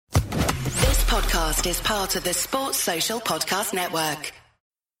podcast is part of the Sports Social Podcast Network.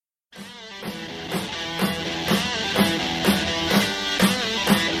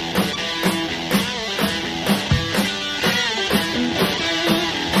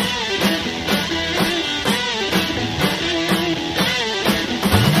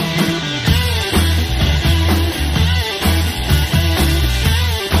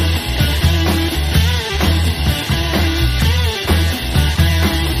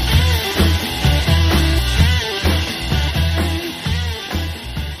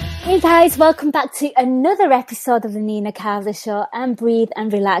 Hey guys, welcome back to another episode of the Nina Kauser Show. And breathe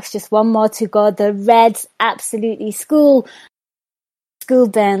and relax, just one more to go. The Reds absolutely school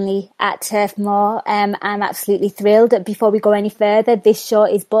Burnley at Turf Moor. I'm absolutely thrilled. Before we go any further, this show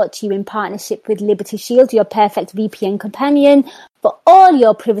is brought to you in partnership with Liberty Shield, your perfect VPN companion for all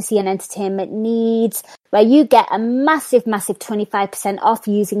your privacy and entertainment needs, where you get a massive 25% off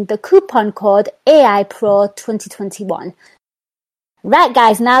using the coupon code AIPRO2021. Right,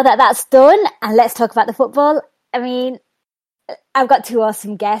 guys, now that that's done, and let's talk about the football. I mean, I've got two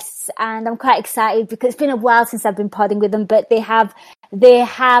awesome guests, and I'm quite excited because it's been a while since I've been podding with them, but they have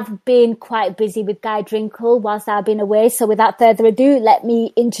been quite busy with Guy Drinkle whilst I've been away. So without further ado, let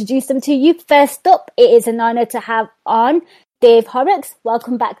me introduce them to you. First up, it is an honour to have on Dave Horrocks.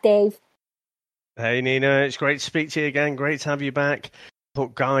 Welcome back, Dave. Hey, Nina. It's great to speak to you again. Great to have you back.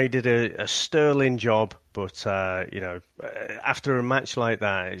 Look, Guy did a sterling job, but, after a match like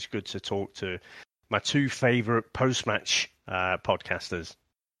that, it's good to talk to my two favourite post-match podcasters.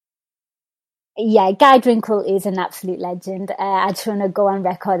 Yeah, Guy Drinkle is an absolute legend. I just want to go on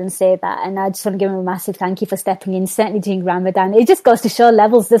record and say that, and I just want to give him a massive thank you for stepping in, certainly during Ramadan. It just goes to show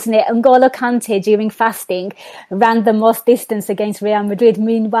levels, doesn't it? N'Golo Kante, during fasting, ran the most distance against Real Madrid.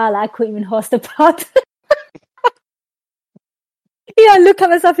 Meanwhile, I couldn't even host a pod. Yeah, look at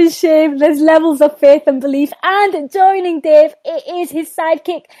myself in shame. There's levels of faith and belief. And joining Dave, it is his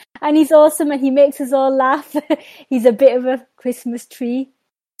sidekick. And he's awesome and he makes us all laugh. He's a bit of a Christmas tree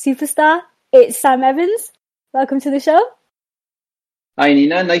superstar. It's Sam Evans. Welcome to the show. Hi,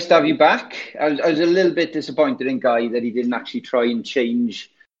 Nina. Nice to have you back. I was a little bit disappointed in Guy that he didn't actually try and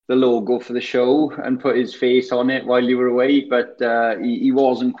change the logo for the show and put his face on it while you were away. But he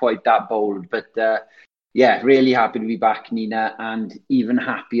wasn't quite that bold. But yeah, really happy to be back, Nina, and even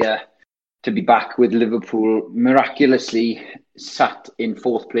happier to be back with Liverpool miraculously sat in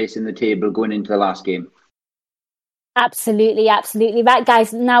fourth place in the table going into the last game. Absolutely. Right,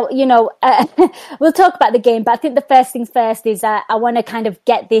 guys. Now, we'll talk about the game, but I think the first things first is I want to kind of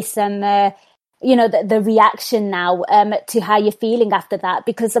get this, the reaction now to how you're feeling after that,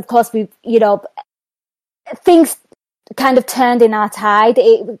 because of course things kind of turned in our tide.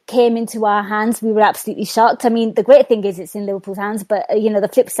 It came into our hands. We were absolutely shocked. I mean, the great thing is it's in Liverpool's hands, but the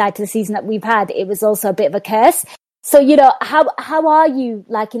flip side to the season that we've had, it was also a bit of a curse. So, how are you,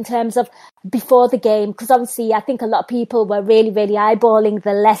 like, in terms of before the game? Because obviously I think a lot of people were really, really eyeballing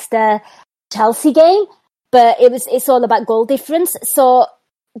the Leicester-Chelsea game, but it's all about goal difference. So,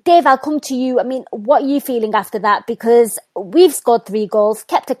 Dave, I'll come to you. I mean, what are you feeling after that? Because we've scored 3 goals,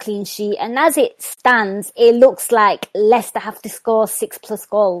 kept a clean sheet, and as it stands, it looks like Leicester have to score 6+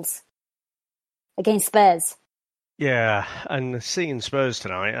 goals against Spurs. Yeah, and seeing Spurs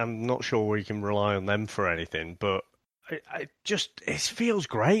tonight, I'm not sure we can rely on them for anything, but it feels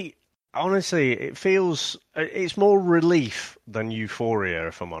great. Honestly, it's more relief than euphoria,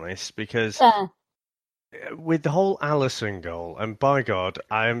 if I'm honest, because with the whole Alisson goal, and by God,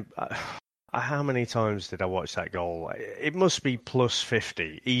 how many times did I watch that goal? It must be plus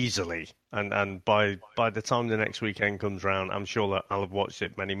 50 easily, and by the time the next weekend comes round, I'm sure that I'll have watched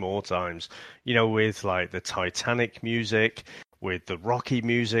it many more times. With like the Titanic music, with the Rocky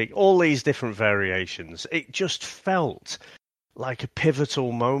music, all these different variations. It just felt like a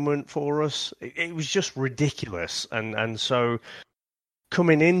pivotal moment for us. It was just ridiculous, and so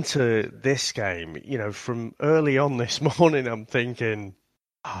coming into this game, from early on this morning, I'm thinking,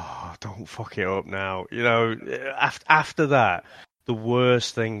 oh, don't fuck it up now. After that, the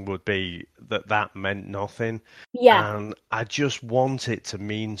worst thing would be that meant nothing. Yeah. And I just want it to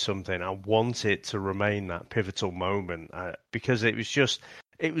mean something. I want it to remain that pivotal moment because it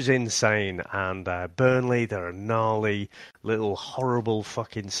was insane. And Burnley, they're a gnarly little horrible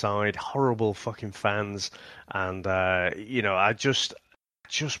fucking side, horrible fucking fans. And, I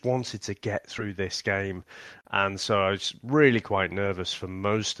just wanted to get through this game. And so I was really quite nervous for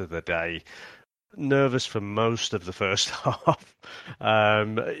most of the day, nervous for most of the first half,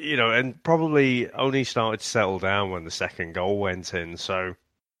 and probably only started to settle down when the second goal went in. So,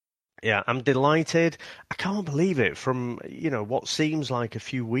 yeah, I'm delighted. I can't believe it from, what seems like a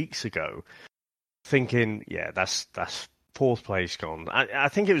few weeks ago. thinking, yeah, that's fourth place gone. I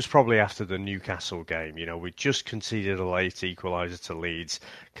think it was probably after the Newcastle game. We just conceded a late equaliser to Leeds,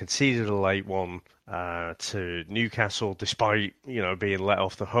 conceded a late one to Newcastle, despite being let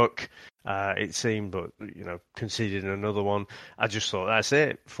off the hook. It seemed, but conceded another one. I just thought that's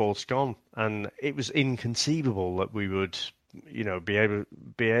it, fourth's gone, and it was inconceivable that we would be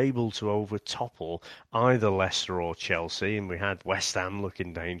able to overtopple either Leicester or Chelsea, and we had West Ham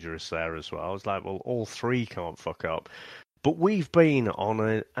looking dangerous there as well. I was like, well, all three can't fuck up. But we've been on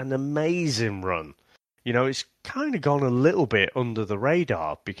an amazing run. It's kind of gone a little bit under the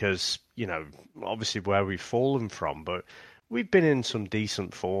radar because, obviously where we've fallen from, but we've been in some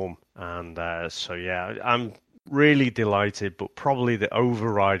decent form. And so, yeah, I'm really delighted, but probably the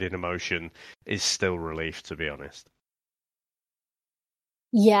overriding emotion is still relief, to be honest.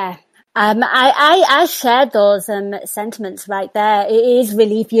 Yeah. I share those sentiments right there. It is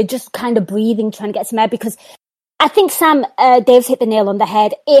relief. You're just kind of breathing, trying to get some air, because I think Dave's hit the nail on the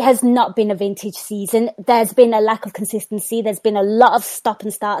head. It has not been a vintage season. There's been a lack of consistency. There's been a lot of stop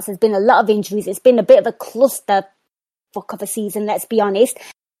and starts. There's been a lot of injuries. It's been a bit of a cluster fuck of a season, let's be honest.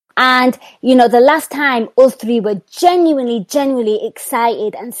 And, the last time us three were genuinely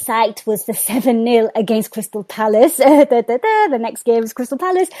excited and psyched was the 7-0 against Crystal Palace. The next game is Crystal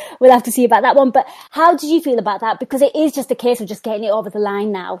Palace. We'll have to see about that one. But how did you feel about that? Because it is just a case of just getting it over the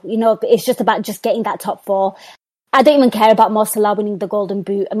line now. It's just about just getting that top four. I don't even care about Mo Salah winning the Golden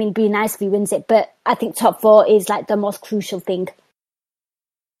Boot. I mean, it'd be nice if he wins it, but I think top four is like the most crucial thing.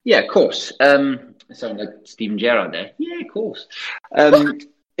 Yeah, of course. I sound like Steven Gerrard there. Yeah, of course.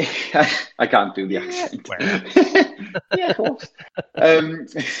 I can't do the accent. Yeah, of course.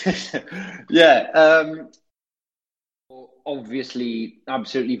 Obviously,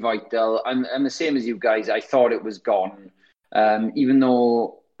 absolutely vital. I'm the same as you guys. I thought it was gone. Even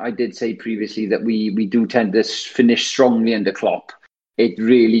though I did say previously that we do tend to finish strongly under Klopp, it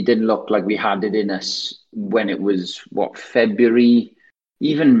really didn't look like we had it in us when it was, February,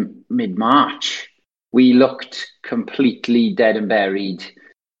 even mid-March. We looked completely dead and buried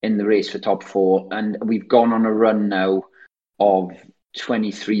in the race for top four, and we've gone on a run now of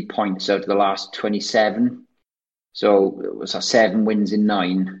 23 points out of the last 27. So it was 7 wins in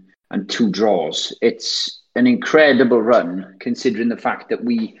 9 and 2 draws. It's an incredible run, considering the fact that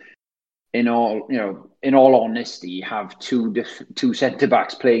we, in all honesty, have two centre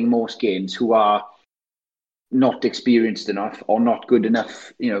backs playing most games who are not experienced enough or not good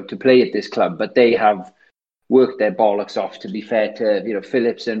enough, to play at this club, but they have worked their bollocks off, to be fair to,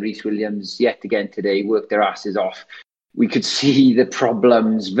 Phillips and Reece Williams yet again today, worked their asses off. We could see the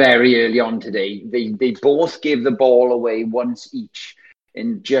problems very early on today. They both gave the ball away once each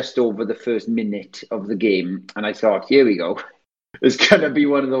in just over the first minute of the game. And I thought, here we go. It's going to be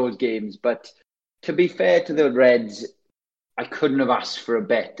one of those games. But to be fair to the Reds, I couldn't have asked for a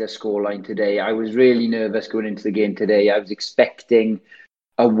better scoreline today. I was really nervous going into the game today. I was expecting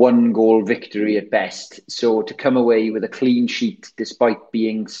a 1-goal victory at best. So to come away with a clean sheet, despite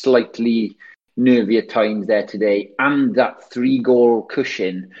being slightly nervy at times there today, and that 3-goal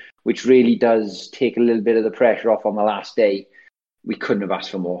cushion, which really does take a little bit of the pressure off on the last day, we couldn't have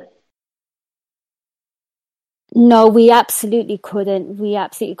asked for more. No, we absolutely couldn't.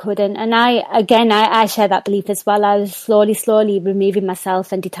 And I share that belief as well. I was slowly removing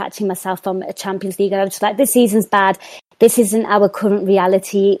myself and detaching myself from a Champions League. And I was just like, this season's bad. This isn't our current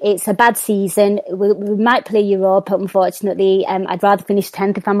reality. It's a bad season. We might play Europe, unfortunately. I'd rather finish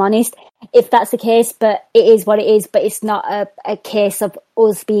 10th, if I'm honest, if that's the case. But it is what it is. But it's not a case of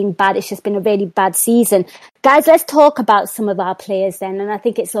us being bad. It's just been a really bad season. Guys, let's talk about some of our players then. And I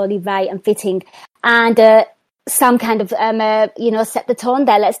think it's only right and fitting. And Sam kind of, set the tone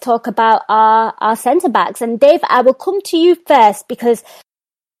there. Let's talk about our centre-backs. And Dave, I will come to you first because,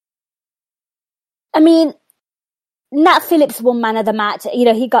 I mean, Nat Phillips won man of the match.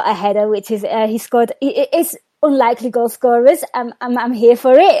 He got a header, which is he scored. It's unlikely goal scorers. I'm here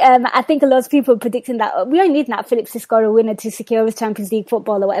for it. I think a lot of people are predicting that we only need Nat Phillips to score a winner to secure his Champions League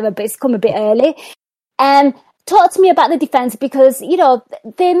football or whatever, but it's come a bit early. Talk to me about the defence because,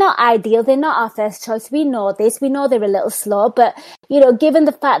 they're not ideal. They're not our first choice. We know this. We know they're a little slow, but, given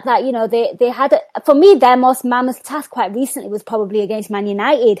the fact that, they had, for me, their most mammoth task quite recently was probably against Man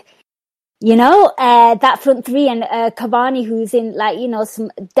United. That front three and Cavani, who's in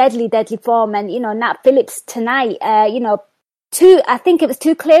some deadly form, and Nat Phillips tonight. I think it was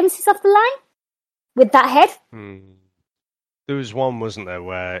 2 clearances off the line with that head. There was one, wasn't there,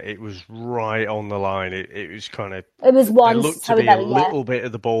 where it was right on the line. It was kind of. It was one. It looked to be a little bit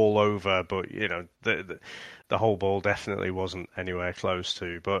of the ball over, but the whole ball definitely wasn't anywhere close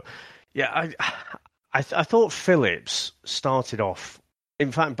to. But Yeah, I thought Phillips started off.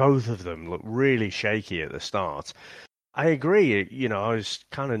 In fact, both of them looked really shaky at the start. I agree. I was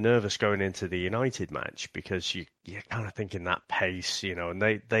kind of nervous going into the United match because you're kind of thinking that pace, and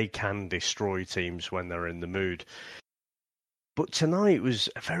they can destroy teams when they're in the mood. But tonight was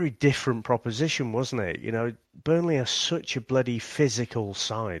a very different proposition, wasn't it? Burnley are such a bloody physical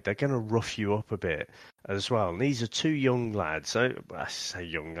side. They're going to rough you up a bit as well. And these are two young lads. I say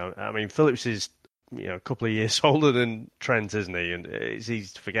young. I mean, Phillips is, a couple of years older than Trent, isn't he? And it's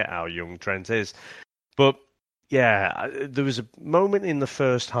easy to forget how young Trent is. But yeah, there was a moment in the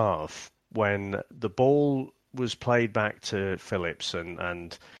first half when the ball was played back to Phillips,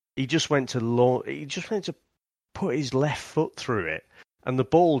 and he just went to put his left foot through it, and the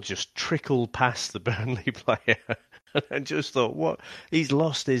ball just trickled past the Burnley player. And I just thought, what? He's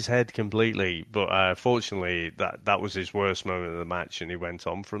lost his head completely. But fortunately, that was his worst moment of the match, and he went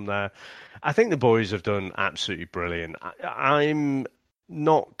on from there. I think the boys have done absolutely brilliant. I'm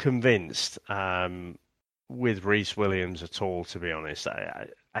not convinced with Reece Williams at all, to be honest. I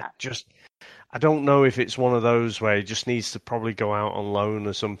don't know if it's one of those where he just needs to probably go out on loan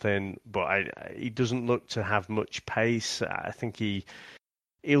or something, but he doesn't look to have much pace. I think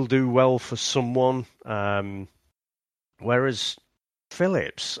he'll do well for someone. Whereas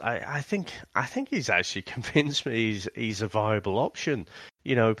Phillips, I think he's actually convinced me he's a viable option.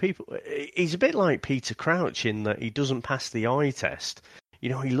 He's a bit like Peter Crouch in that he doesn't pass the eye test. He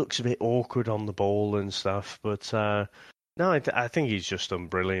looks a bit awkward on the ball and stuff, but no, I think he's just done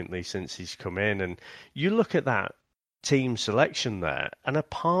brilliantly since he's come in. And you look at that team selection there, and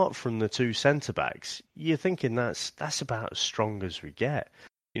apart from the two centre-backs, you're thinking that's about as strong as we get.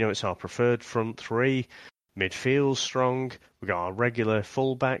 It's our preferred front three, midfield strong, we've got our regular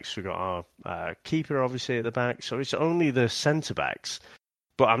full-backs, we've got our keeper obviously at the back, so it's only the centre-backs.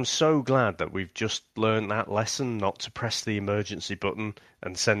 But I'm so glad that we've just learned that lesson not to press the emergency button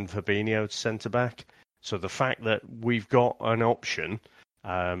and send Fabinho to centre-back. So the fact that we've got an option,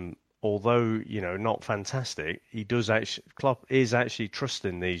 although, not fantastic, Klopp is actually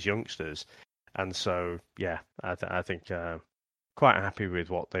trusting these youngsters. And so, yeah, I think quite happy with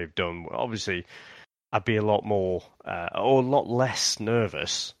what they've done. Obviously, I'd be a lot more or a lot less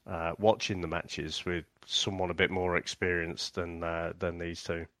nervous watching the matches with someone a bit more experienced than these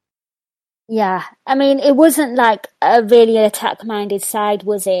two. Yeah, I mean, it wasn't like a really attack-minded side,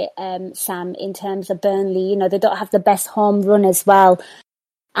 was it, Sam, in terms of Burnley? They don't have the best home run as well.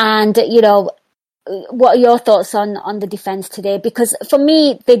 And, what are your thoughts on the defence today? Because for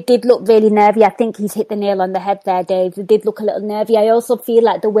me, they did look really nervy. I think he's hit the nail on the head there, Dave. They did look a little nervy. I also feel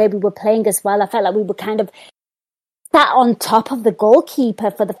like the way we were playing as well, I felt like we were kind of sat on top of the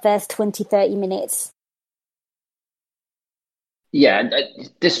goalkeeper for the first 20, 30 minutes. Yeah,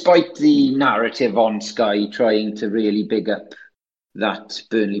 despite the narrative on Sky trying to really big up that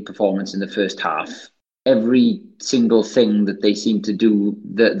Burnley performance in the first half, every single thing that they seemed to do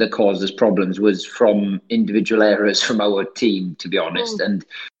that caused us problems was from individual errors from our team, to be honest. And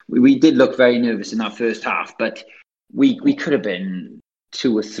we did look very nervous in that first half, but we could have been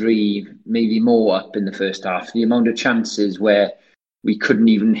 2 or 3, maybe more up in the first half. The amount of chances where we couldn't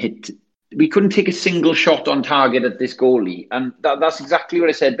take a single shot on target at this goalie. And that's exactly what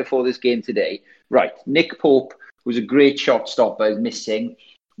I said before this game today. Right, Nick Pope, who's a great shot stopper, is missing.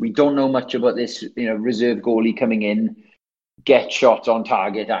 We don't know much about this, reserve goalie coming in. Get shots on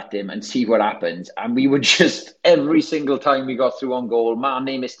target at him and see what happens. And we would just, every single time we got through on goal,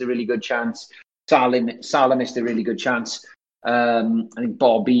 Mane missed a really good chance. Salah missed a really good chance. I think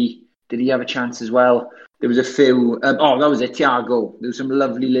Bobby, did he have a chance as well? There was a few. That was it. Thiago. There was some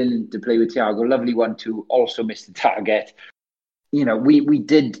lovely linen to play with Thiago. Lovely 1-2. Also missed the target. We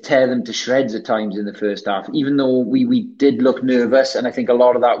did tear them to shreds at times in the first half, even though we did look nervous. And I think a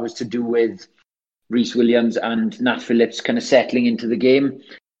lot of that was to do with Reece Williams and Nat Phillips kind of settling into the game.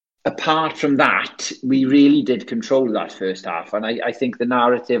 Apart from that, we really did control that first half. And I think the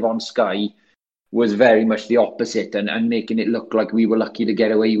narrative on Sky was very much the opposite and making it look like we were lucky to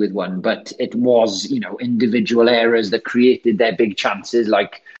get away with one. But it was, individual errors that created their big chances,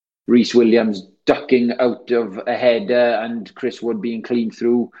 like Reece Williams ducking out of a header and Chris Wood being clean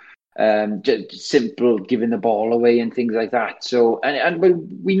through, just simple giving the ball away and things like that. So, and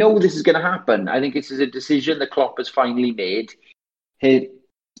we know this is going to happen. I think this is a decision that Klopp has finally made. In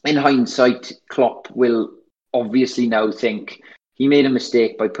hindsight, Klopp will obviously now think he made a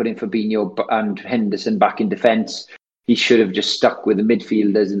mistake by putting Fabinho and Henderson back in defence. He should have just stuck with the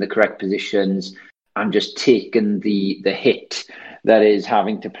midfielders in the correct positions and just taken the hit that is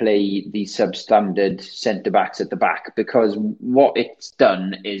having to play these substandard centre-backs at the back, because what it's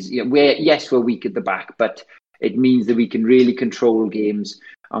done is, we're weak at the back, but it means that we can really control games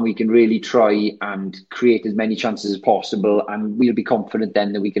and we can really try and create as many chances as possible, and we'll be confident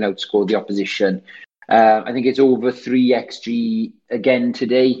then that we can outscore the opposition. I think it's over 3 XG again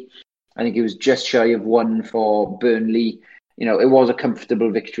today. I think it was just shy of 1 for Burnley. It was a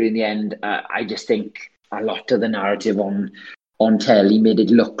comfortable victory in the end. I just think a lot of the narrative on telly made it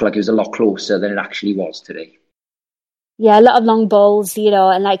look like it was a lot closer than it actually was today. Yeah, a lot of long balls,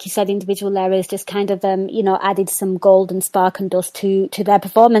 and like you said, individual errors just kind of, added some gold and spark and dust to their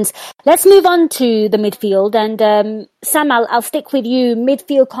performance. Let's move on to the midfield. And Sam, I'll stick with you.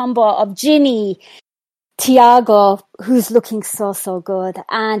 Midfield combo of Ginny, Thiago, who's looking so good,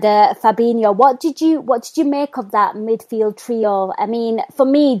 and Fabinho. What did you make of that midfield trio? I mean, for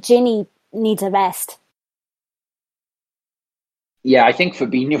me, Ginny needs a rest. Yeah, I think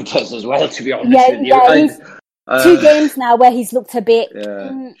Fabinho does as well, to be honest with you. Yeah, he's 2 games now where he's looked a bit...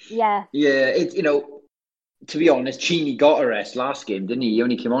 Yeah, it's, to be honest, Chini got a rest last game, didn't he? He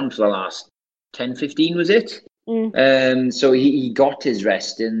only came on for the last 10-15, was it? So he got his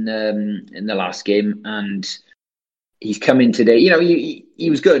rest in the last game, and he's come in today. He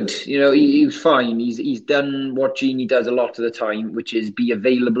was good. He was fine. He's done what Gini does a lot of the time, which is be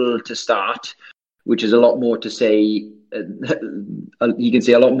available to start, which is a lot more to say. You can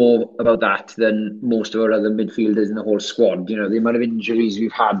say a lot more about that than most of our other midfielders in the whole squad. The amount of injuries we've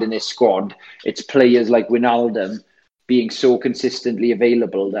had in this squad, it's players like Wijnaldum being so consistently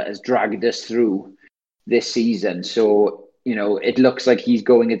available that has dragged us through this season. So, it looks like he's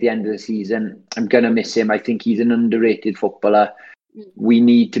going at the end of the season. I'm going to miss him. I think he's an underrated footballer. We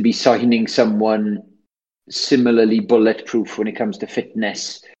need to be signing someone similarly bulletproof when it comes to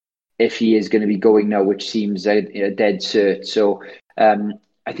fitness, if he is going to be going now, which seems a dead cert. So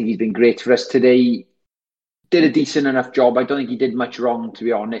I think he's been great for us today. Did a decent enough job. I don't think he did much wrong, to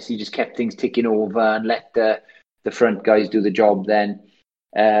be honest. He just kept things ticking over and let the front guys do the job then.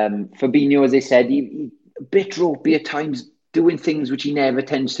 Fabinho, as I said, he a bit ropey at times, doing things which he never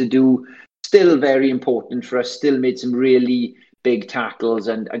tends to do. Still very important for us. Still made some really big tackles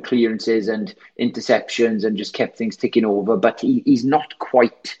and clearances and interceptions and just kept things ticking over. But he's not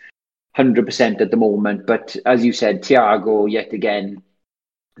quite 100% at the moment. But as you said, Thiago, yet again,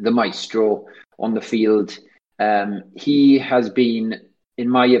 the maestro on the field. He has been, in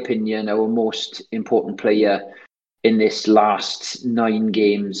my opinion, our most important player in this last 9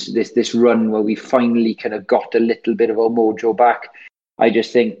 games, this run where we finally kind of got a little bit of our mojo back. I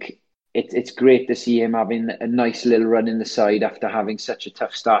just think it's great to see him having a nice little run in the side after having such a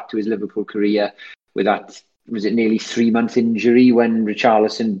tough start to his Liverpool career with that, was it nearly 3-month injury when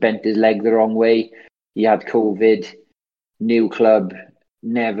Richarlison bent his leg the wrong way. He had COVID, new club,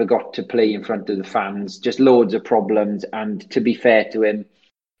 never got to play in front of the fans, just loads of problems. And to be fair to him,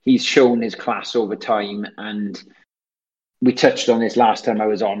 he's shown his class over time, and we touched on this last time I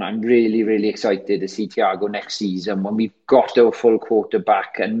was on. I'm really, really excited to see Thiago next season when we've got our full quota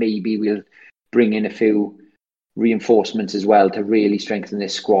back, and maybe we'll bring in a few reinforcements as well to really strengthen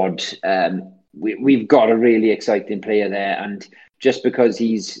this squad. We've got a really exciting player there, and just because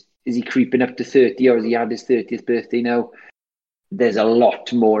is he creeping up to 30, or has he had his 30th birthday now? There's a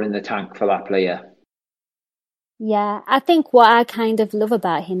lot more in the tank for that player. Yeah, I think what I kind of love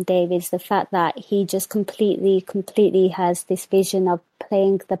about him, Dave, is the fact that he just completely has this vision of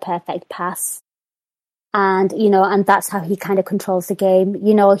playing the perfect pass. And, and that's how he kind of controls the game.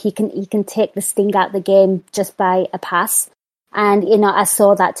 He can take the sting out of the game just by a pass. And, I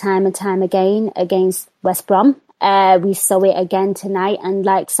saw that time and time again against West Brom. We saw it again tonight. And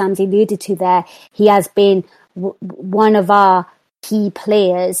like Sam's alluded to there, he has been one of our key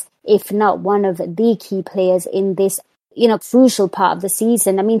players, if not one of the key players in this, crucial part of the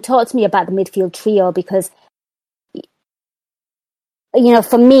season. I mean, talk to me about the midfield trio, because,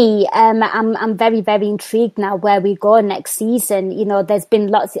 for me, I'm very, very intrigued now where we go next season. There's been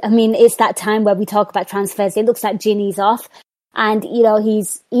lots. I mean, it's that time where we talk about transfers. It looks like Ginny's off, and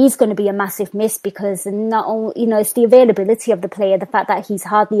he's going to be a massive miss, because not only it's the availability of the player, the fact that he's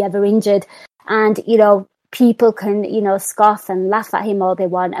hardly ever injured, and people can, scoff and laugh at him all they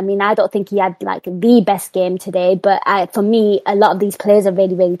want. I mean, I don't think he had like the best game today, but for me, a lot of these players are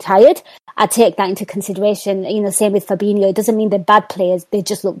really, really tired. I take that into consideration. Same with Fabinho. It doesn't mean they're bad players. They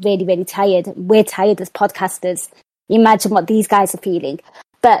just look really, really tired. We're tired as podcasters. Imagine what these guys are feeling.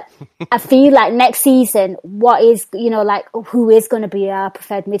 But I feel like next season, what is, who is going to be our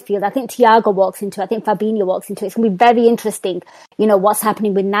preferred midfield? I think Thiago walks into it. I think Fabinho walks into it. It's going to be very interesting, what's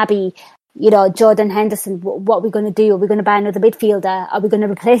happening with Naby. Jordan Henderson, what are we going to do? Are we going to buy another midfielder? Are we going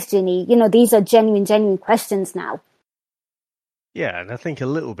to replace Ginny? These are genuine questions now. Yeah, and I think a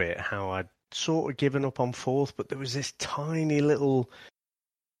little bit how I'd sort of given up on fourth, but there was this tiny little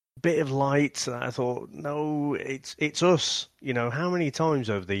bit of light that I thought, no, it's us. How many times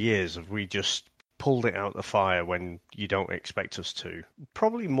over the years have we just pulled it out the fire when you don't expect us to?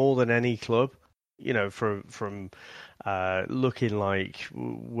 Probably more than any club. From looking like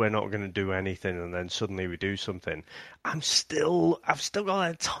we're not going to do anything and then suddenly we do something. I've still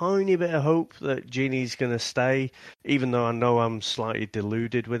got a tiny bit of hope that Gini's going to stay, even though I know I'm slightly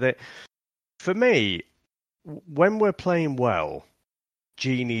deluded with it. For me, when we're playing well,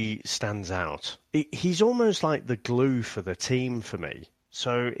 Gini stands out. He's almost like the glue for the team for me.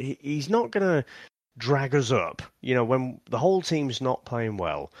 So he's not going to drag us up. When the whole team's not playing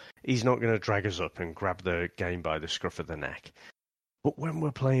well, he's not going to drag us up and grab the game by the scruff of the neck. But when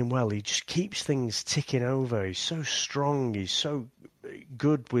we're playing well, he just keeps things ticking over. He's so strong. He's so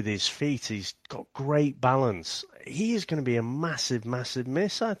good with his feet. He's got great balance. He is going to be a massive, massive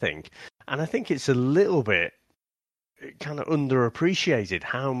miss, I think. And I think it's a little bit kind of underappreciated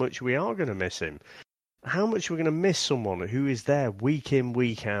how much we are going to miss him. How much we're going to miss someone who is there week in,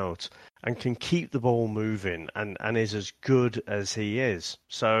 week out and can keep the ball moving and is as good as he is.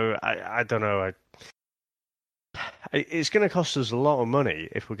 So I don't know. It's going to cost us a lot of money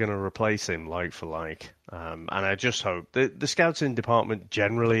if we're going to replace him like for like. And I just hope the scouting department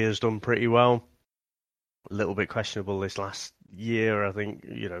generally has done pretty well. A little bit questionable this last year, I think.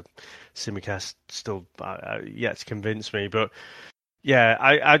 Simicast still yet to convince me. But yeah,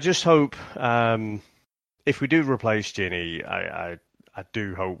 I just hope if we do replace Ginny, I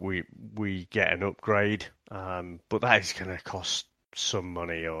do hope we get an upgrade. But that is going to cost some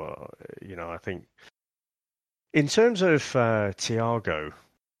money, or I think. In terms of Thiago,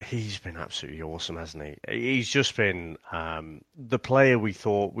 he's been absolutely awesome, hasn't he? He's just been the player we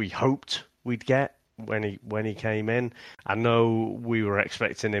hoped we'd get when he came in. I know we were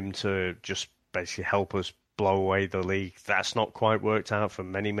expecting him to just basically help us blow away the league. That's not quite worked out for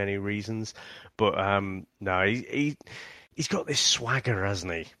many, many reasons. But no, he's got this swagger,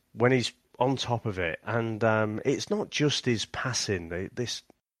 hasn't he? When he's on top of it, and it's not just his passing. This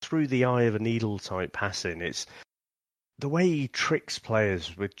through the eye of a needle type passing. It's the way he tricks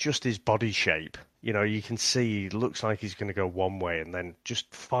players with just his body shape. You can see he looks like he's going to go one way and then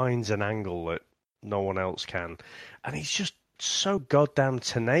just finds an angle that no one else can. And he's just so goddamn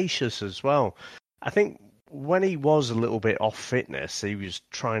tenacious as well. I think when he was a little bit off fitness, he was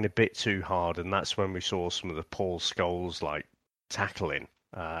trying a bit too hard, and that's when we saw some of the Paul Scholes like tackling.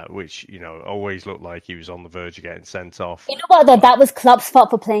 Which, always looked like he was on the verge of getting sent off. You know what, though? That was Klopp's fault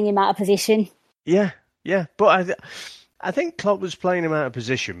for playing him out of position. Yeah. But I think Klopp was playing him out of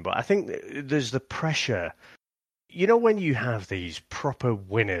position, but I think there's the pressure. When you have these proper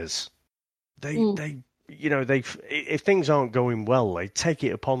winners, they if things aren't going well, they take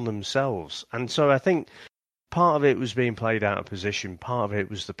it upon themselves. And so I think part of it was being played out of position. Part of it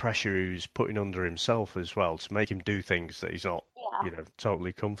was the pressure he was putting under himself as well to make him do things that he's not,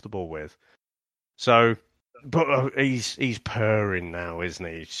 totally comfortable with. So, but he's purring now, isn't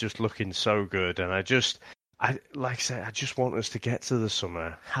he? He's just looking so good. And I just want us to get to the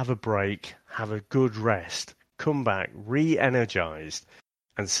summer, have a break, have a good rest, come back re-energized,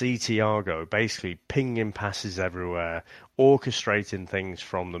 and see Thiago basically pinging passes everywhere, orchestrating things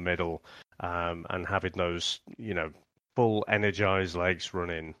from the middle. And having those, full energized legs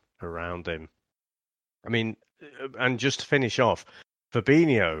running around him. I mean, and just to finish off,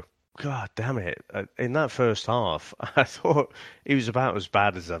 Fabinho, God damn it. In that first half, I thought he was about as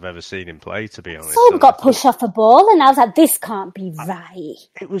bad as I've ever seen him play, to be honest. So got pushed off the ball, and I was like, this can't be right.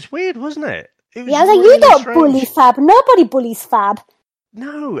 It was weird, wasn't it? I was like, you don't bully Fab. Nobody bullies Fab.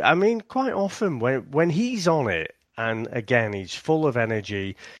 No, I mean, quite often when he's on it, and again, he's full of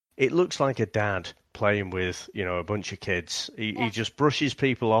energy, it looks like a dad playing with, a bunch of kids. He just brushes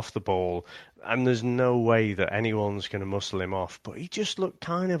people off the ball, and there's no way that anyone's going to muscle him off. But he just looked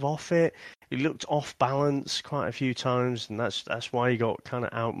kind of off it. He looked off balance quite a few times, and that's why he got kind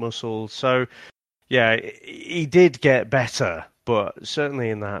of out-muscled. So, yeah, he did get better, but certainly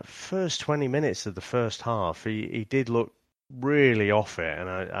in that first 20 minutes of the first half, he did look really off it, and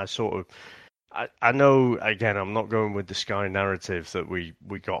I sort of... I know, again, I'm not going with the Sky narrative that we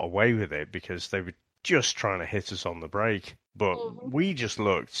got away with it because they were just trying to hit us on the break. But we just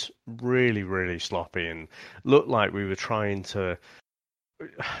looked really, really sloppy and looked like we were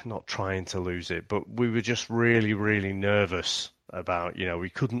not trying to lose it, but we were just really, really nervous about, we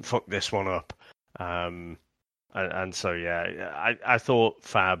couldn't fuck this one up. And so, yeah, I thought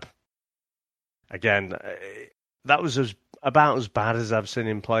Fab again, that was about as bad as I've seen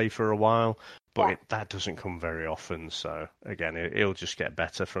him play for a while. But that doesn't come very often. So again, he'll just get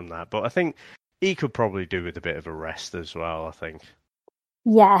better from that. But I think he could probably do with a bit of a rest as well, I think.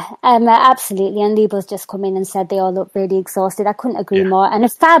 Yeah, absolutely. And Lebo's just come in and said they all look really exhausted. I couldn't agree more. And a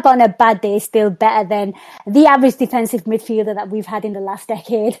Fab on a bad day is still better than the average defensive midfielder that we've had in the last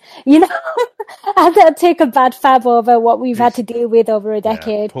decade. You know, I'll take a bad Fab over what we've had to deal with over a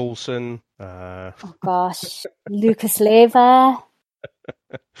decade. Poulsen. Oh gosh, Lucas Leiva.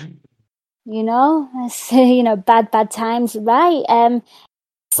 You know, bad times, right?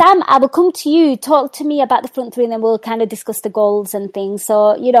 Sam, I will come to you. Talk to me about the front three and then we'll kind of discuss the goals and things. So,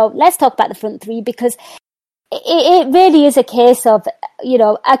 let's talk about the front three because it really is a case of,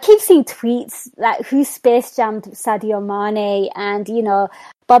 I keep seeing tweets like who space jammed Sadio Mane and,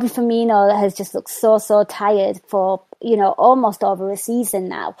 Bobby Firmino has just looked so tired for, almost over a season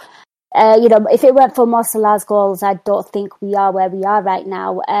now. If it weren't for Mo Salah's goals, I don't think we are where we are right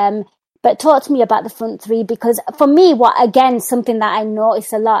now. But talk to me about the front three because for me, something that I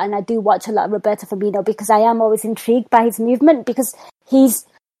notice a lot and I do watch a lot of Roberto Firmino because I am always intrigued by his movement because he's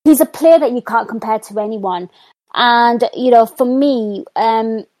a player that you can't compare to anyone. And, for me,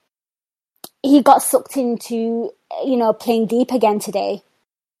 he got sucked into, playing deep again today.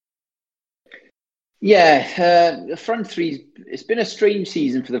 Yeah, the front three, it's been a strange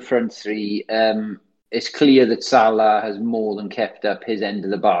season for the front three. It's clear that Salah has more than kept up his end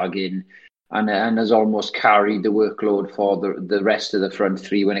of the bargain and has almost carried the workload for the rest of the front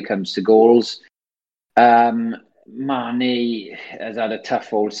three when it comes to goals. Mane has had a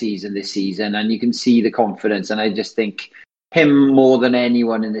tough all season this season and you can see the confidence. And I just think him more than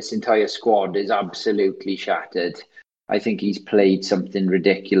anyone in this entire squad is absolutely shattered. I think he's played something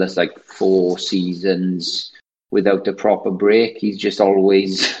ridiculous like 4 seasons without a proper break. He's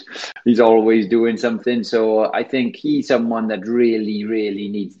always doing something. So I think he's someone that really, really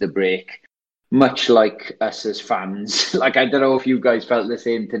needs the break, much like us as fans. Like, I don't know if you guys felt the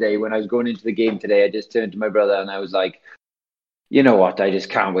same today. When I was going into the game today, I just turned to my brother and I was like, you know what? I just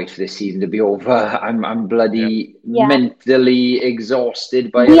can't wait for this season to be over. I'm bloody mentally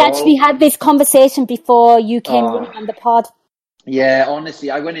exhausted by it all. We actually had this conversation before you came in on the pod. Yeah, honestly,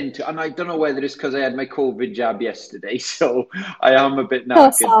 I went into, and I don't know whether it's because I had my COVID jab yesterday, so I am a bit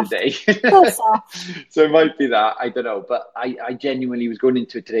knackered today. So it might be that, I don't know. But I genuinely was going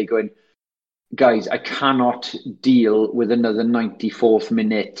into it today going, guys, I cannot deal with another 94th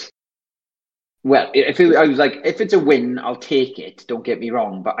minute. Well, I was like, if it's a win, I'll take it. Don't get me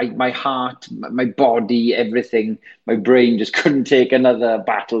wrong. But my heart, my body, everything, my brain just couldn't take another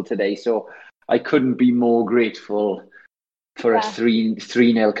battle today. So I couldn't be more grateful for a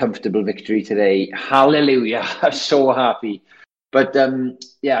 3-0 comfortable victory today. Hallelujah. I'm so happy. But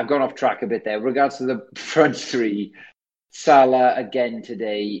I've gone off track a bit there. Regards to the front three, Salah again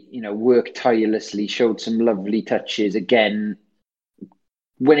today, worked tirelessly, showed some lovely touches. Again,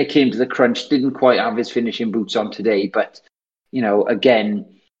 when it came to the crunch, didn't quite have his finishing boots on today, but, again,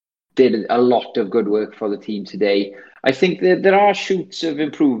 did a lot of good work for the team today. I think that there are shoots of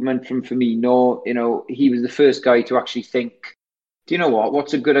improvement from Firmino. He was the first guy to actually think, do you know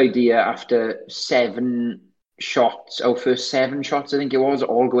what's a good idea after 7 shots, first 7 shots, I think it was,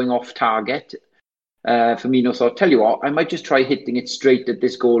 all going off target. Firmino thought, tell you what, I might just try hitting it straight at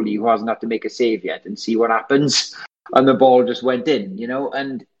this goalie who hasn't had to make a save yet and see what happens. And the ball just went in,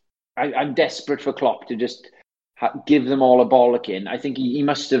 and I'm desperate for Klopp to just give them all a bollocking. I think he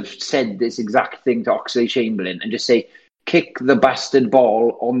must have said this exact thing to Oxlade-Chamberlain and just say, kick the bastard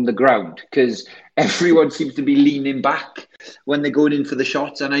ball on the ground, because everyone seems to be leaning back when they're going in for the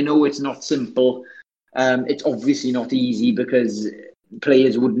shots. And I know it's not simple. It's obviously not easy because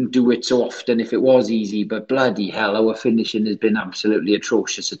players wouldn't do it so often if it was easy, but bloody hell, our finishing has been absolutely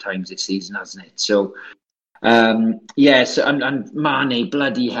atrocious at times this season, hasn't it? So, yes, and Mane,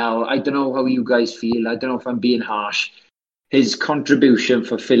 bloody hell, I don't know how you guys feel. I don't know if I'm being harsh. His contribution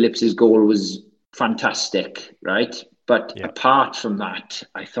for Phillips' goal was fantastic, right? But apart from that,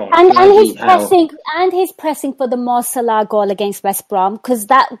 I thought, and his pressing for the Mo Salah goal against West Brom, because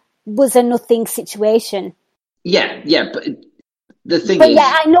that was a nothing situation. Yeah, but the thing is,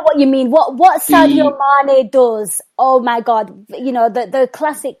 I know what you mean. What Sadio Mane does, oh my God, the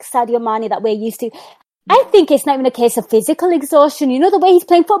classic Sadio Mane that we're used to. I think it's not even a case of physical exhaustion. The way he's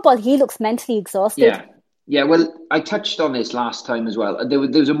playing football, he looks mentally exhausted. Yeah. Well, I touched on this last time as well. There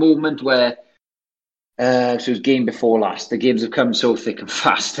was a moment where, so it was game before last. The games have come so thick and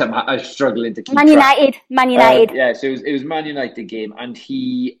fast. I'm struggling to keep Man United. So it was Man United game, and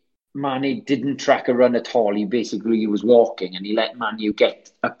he Mane didn't track a run at all. He basically was walking and he let Manu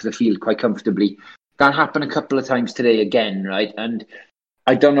get up the field quite comfortably. That happened a couple of times today again, right? And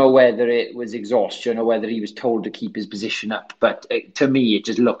I don't know whether it was exhaustion or whether he was told to keep his position up. But to me, it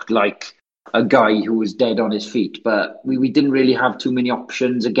just looked like a guy who was dead on his feet. But we didn't really have too many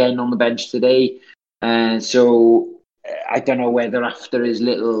options again on the bench today. So I don't know whether after his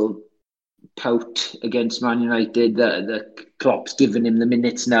little pout against Man United, the Klopp's given him the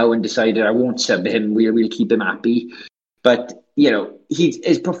minutes now and decided I won't sub him. We'll keep him happy. But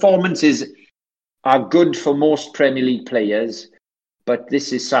his performances are good for most Premier League players. But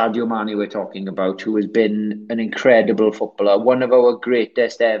this is Sadio Mane we're talking about, who has been an incredible footballer, one of our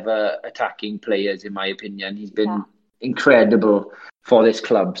greatest ever attacking players, in my opinion. He's been incredible for this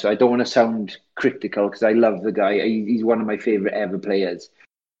club. So I don't want to sound critical because I love the guy. He's one of my favourite ever players.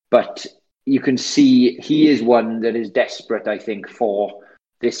 But you can see he is one that is desperate, I think, for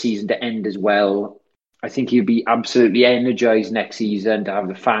this season to end as well. I think he'll be absolutely energised next season to have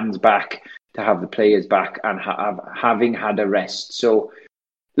the fans back, to have the players back, and having had a rest. So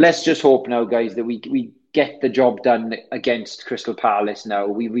let's just hope now, guys, that we get the job done against Crystal Palace now.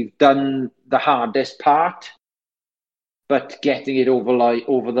 We've done the hardest part, but getting it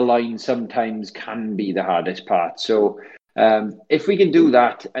over the line sometimes can be the hardest part. So if we can do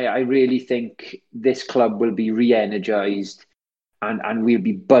that, I really think this club will be re-energised and we'll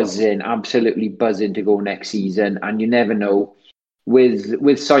be buzzing, absolutely buzzing to go next season. And you never know, with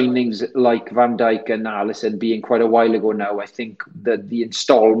signings like Van Dijk and Alisson being quite a while ago now, I think that the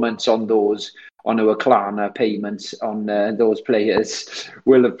instalments on our Klarna payments on those players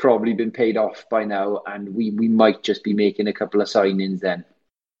will have probably been paid off by now, and we might just be making a couple of signings then.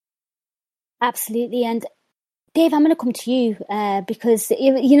 Absolutely. And Dave, I'm going to come to you because,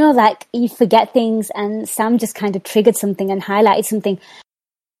 like you forget things, and Sam just kind of triggered something and highlighted something.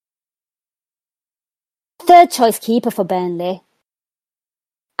 Third choice keeper for Burnley.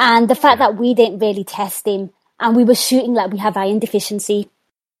 And the fact that we didn't really test him and we were shooting like we have iron deficiency.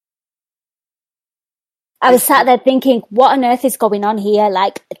 I was sat there thinking, what on earth is going on here?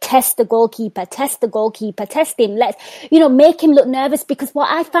 Like, test the goalkeeper, test him. Let's, make him look nervous, because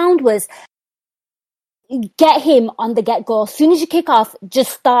what I found was, get him on the get-go. As soon as you kick off,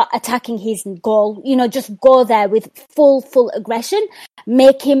 just start attacking his goal. Just go there with full aggression.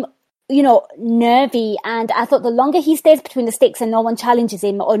 Make him, nervy. And I thought the longer he stays between the sticks and no one challenges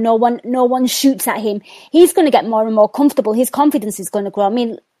him or no one shoots at him, he's going to get more and more comfortable. His confidence is going to grow. I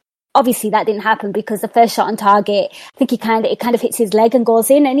mean, obviously that didn't happen because the first shot on target, I think it kind of hits his leg and goes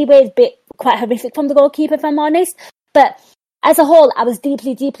in. Anyway, it's quite horrific from the goalkeeper, if I'm honest. But as a whole, I was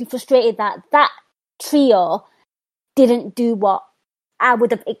deeply, deeply frustrated that trio didn't do what I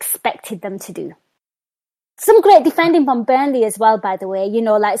would have expected them to do. Some great defending from Burnley as well, by the way.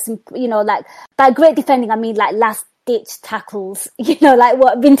 By great defending, I mean like last ditch tackles. Like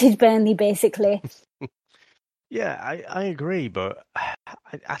what vintage Burnley basically. Yeah, I agree, but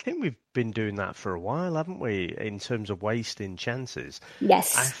I think we've been doing that for a while, haven't we, in terms of wasting chances?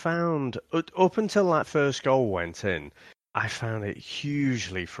 Yes. I found, up until that first goal went in, I found it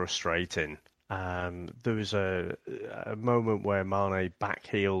hugely frustrating. There was a moment where Mane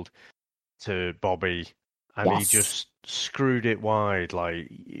backheeled to Bobby and he just screwed it wide like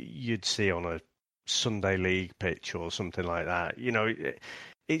you'd see on a Sunday League pitch or something like that.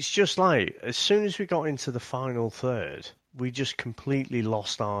 It's just like, as soon as we got into the final third, we just completely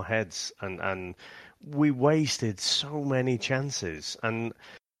lost our heads and we wasted so many chances. And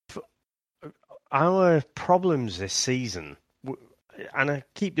our problems this season, and I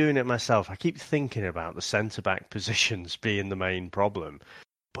keep doing it myself, I keep thinking about the centre-back positions being the main problem,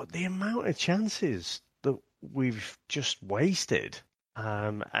 but the amount of chances that we've just wasted,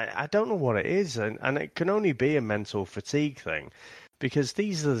 I don't know what it is, and it can only be a mental fatigue thing. Because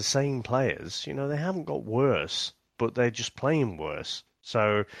these are the same players, they haven't got worse, but they're just playing worse.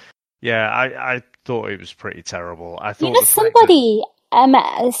 So, yeah, I thought it was pretty terrible. I thought somebody,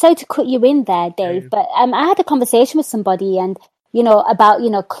 sorry to cut you in there, Dave, but I had a conversation with somebody and,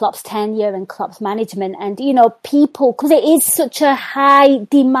 about, Klopp's tenure and Klopp's management and, people, because it is such a high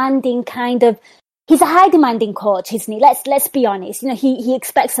demanding kind of, he's a high demanding coach, isn't he? Let's be honest. He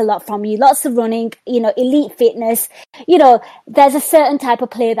expects a lot from you. Lots of running, elite fitness. There's a certain type of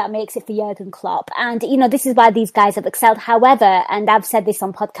player that makes it for Jurgen Klopp. And, this is why these guys have excelled. However, and I've said this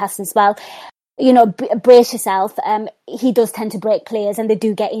on podcasts as well, brace yourself. He does tend to break players and they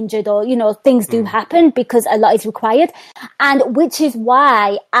do get injured or, things do happen because a lot is required. And which is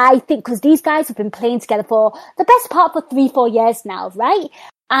why I think, because these guys have been playing together for the best part for 3-4 years now, right?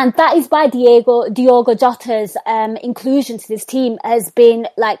 And that is why Diogo Jota's inclusion to this team has been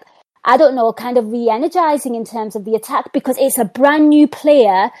like I don't know, kind of re-energizing in terms of the attack, because it's a brand new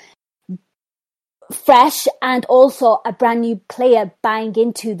player, fresh, and also a brand new player buying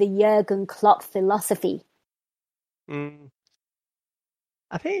into the Jurgen Klopp philosophy.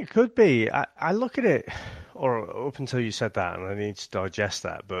 I think it could be. I look at it, or up until you said that, and I need to digest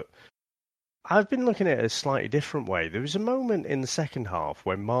that, but I've been looking at it a slightly different way. There was a moment in the second half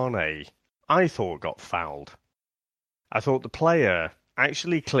when Mane, I thought, got fouled. I thought the player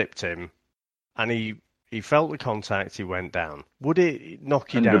actually clipped him, and he felt the contact, he went down. Would it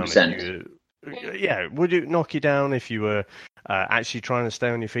knock you 100%. down if you... Yeah, would it knock you down if you were actually trying to stay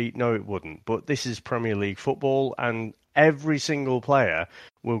on your feet? No, it wouldn't. But this is Premier League football, and every single player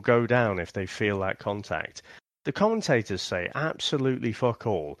will go down if they feel that contact. The commentators say absolutely fuck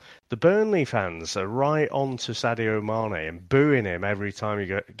all. The Burnley fans are right on to Sadio Mane and booing him every time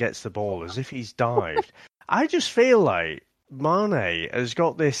he gets the ball as if he's dived. I just feel like Mane has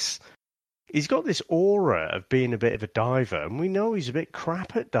got this... He's got this aura of being a bit of a diver, and we know he's a bit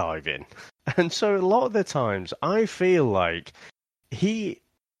crap at diving. And so a lot of the times, I feel like he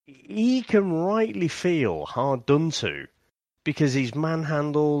can rightly feel hard done to because he's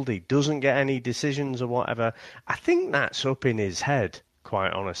manhandled, he doesn't get any decisions or whatever. I think that's up in his head,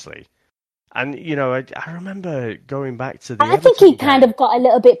 quite honestly. And, you know, I remember going back to the I think he kind of got a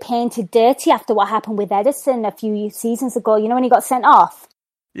little bit painted dirty after what happened with Edison a few seasons ago, you know, when he got sent off.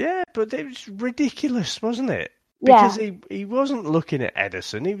 Yeah, but it was ridiculous, wasn't it? Yeah. Because he wasn't looking at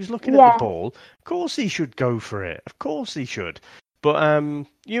Edison, he was looking at the ball. Of course he should go for it. Of course he should. But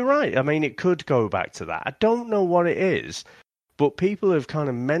you're right. I mean, it could go back to that. I don't know what it is, but people have kind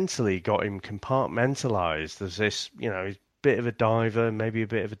of mentally got him compartmentalized as this, you know, he's a bit of a diver, maybe a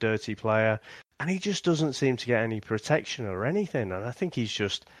bit of a dirty player, and he just doesn't seem to get any protection or anything. And I think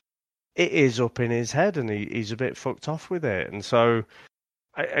it is up in his head, and he's a bit fucked off with it. And so...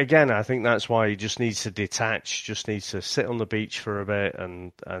 Again, I think that's why he just needs to detach, just needs to sit on the beach for a bit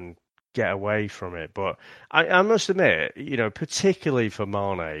and get away from it. But I must admit, you know, particularly for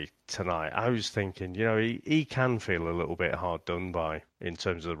Mane tonight, I was thinking, you know, he can feel a little bit hard done by in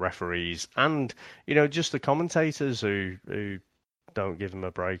terms of the referees and, you know, just the commentators who don't give him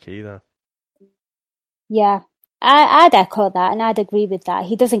a break either. Yeah. I'd echo that, and I'd agree with that.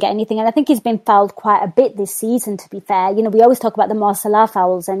 He doesn't get anything, and I think he's been fouled quite a bit this season, to be fair. You know, we always talk about the Mo Salah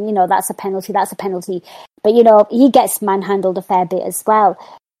fouls, and, you know, that's a penalty. But, you know, he gets manhandled a fair bit as well.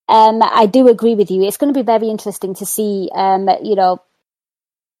 I do agree with you. It's going to be very interesting to see, you know,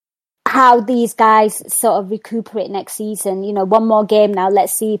 how these guys sort of recuperate next season. You know, one more game now.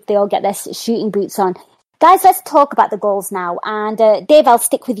 Let's see if they all get their shooting boots on. Guys, let's talk about the goals now. And Dave, I'll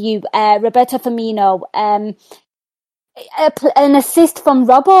stick with you. Roberto Firmino, an assist from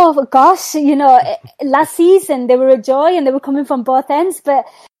Robbo. Gosh, you know, last season they were a joy and they were coming from both ends, but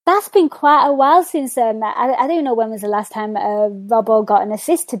that's been quite a while since I don't even know when was the last time Robbo got an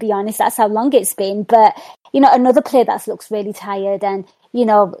assist, to be honest. That's how long it's been. But, you know, another player that looks really tired, and, you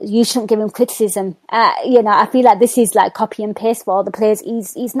know, you shouldn't give him criticism. You know, I feel like this is like copy and paste for all the players.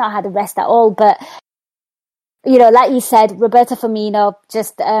 He's not had a rest at all, but, you know, like you said, Roberto Firmino,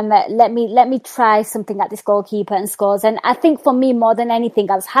 just let me try something at this goalkeeper and scores. And I think for me, more than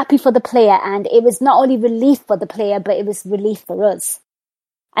anything, I was happy for the player, and it was not only relief for the player, but it was relief for us.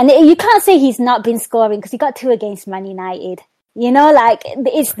 And you can't say he's not been scoring, because he got 2 against Man United. You know, like,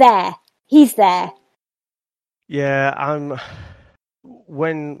 it's there. He's there. Yeah,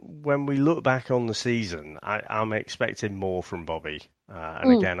 when we look back on the season, I'm expecting more from Bobby.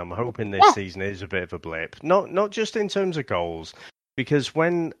 And again, I'm hoping this season is a bit of a blip. Not just in terms of goals, because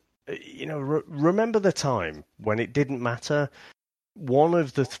when, you know, remember the time when it didn't matter, one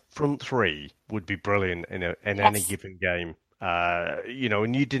of the front three would be brilliant in any given game. You know,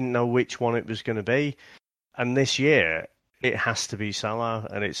 and you didn't know which one it was going to be. And this year, it has to be Salah,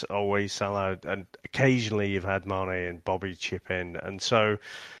 and it's always Salah. And occasionally you've had Mane and Bobby chip in. And so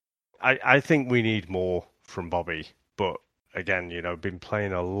I think we need more from Bobby. But again, you know, been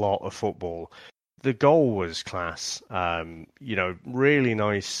playing a lot of football. The goal was class. You know, really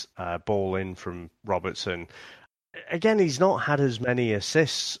nice ball in from Robertson. Again, he's not had as many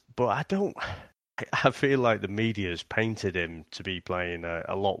assists, but I feel like the media's painted him to be playing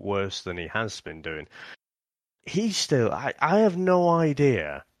a lot worse than he has been doing. He's still... I have no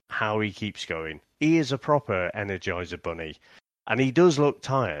idea how he keeps going. He is a proper Energizer bunny, and he does look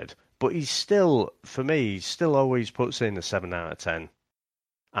tired, but he's still, for me, still always puts in a 7 out of 10.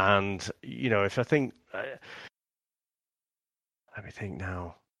 And, you know, if I think... let me think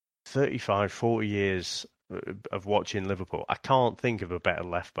now. 35, 40 years of watching Liverpool, I can't think of a better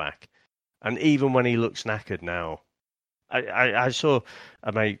left-back. And even when he looks knackered now, I saw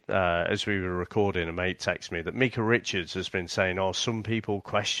a mate, as we were recording, a mate text me that Micah Richards has been saying, some people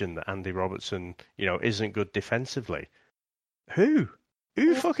question that Andy Robertson, isn't good defensively. Who?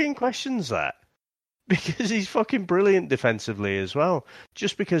 Who fucking questions that? Because he's fucking brilliant defensively as well.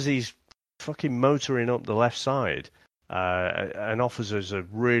 Just because he's fucking motoring up the left side and offers us a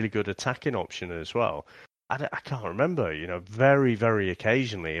really good attacking option as well. I can't remember, very, very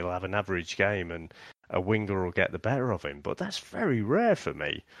occasionally he'll have an average game and a winger will get the better of him, but that's very rare for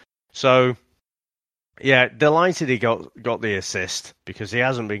me. So, yeah, delighted he got the assist because he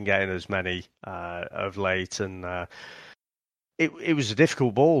hasn't been getting as many of late, and it was a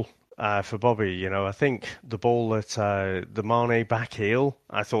difficult ball for Bobby. I think the ball at the Mane back heel,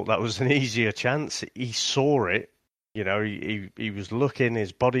 I thought that was an easier chance. He saw it. He was looking,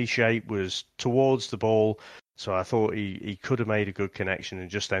 his body shape was towards the ball, so I thought he could have made a good connection and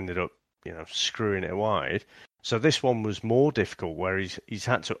just ended up, screwing it wide. So this one was more difficult, where he's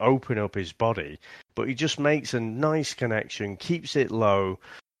had to open up his body, but he just makes a nice connection, keeps it low.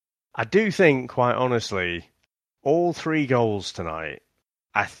 I do think, quite honestly, all 3 goals tonight,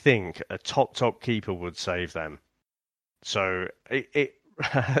 I think a top keeper would save them. So it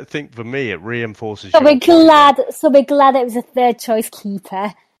I think for me, it reinforces. So we're glad it was a third choice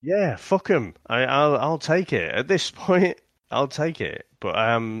keeper. Yeah, fuck him. I'll take it at this point. I'll take it. But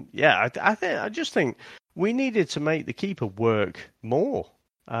I just think we needed to make the keeper work more.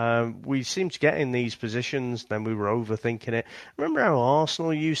 We seemed to get in these positions, then we were overthinking it. Remember how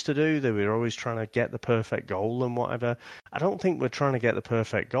Arsenal used to do? They were always trying to get the perfect goal and whatever. I don't think we're trying to get the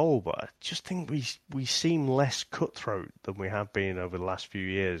perfect goal, but I just think we seem less cutthroat than we have been over the last few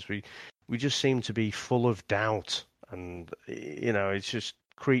years. We just seem to be full of doubt, and it's just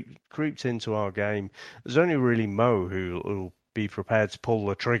creeped into our game. There's only really Mo who'll be prepared to pull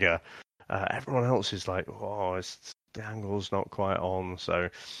the trigger. Everyone else is like, the angle's not quite on. So,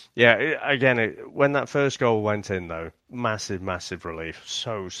 yeah, when that first goal went in, though, massive, massive relief.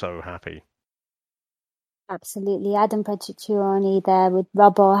 So happy. Absolutely. Adam Preciccioni there with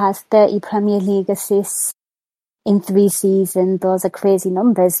Robbo has 30 Premier League assists in 3 seasons. Those are crazy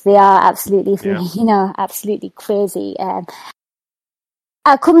numbers. They are absolutely, absolutely crazy.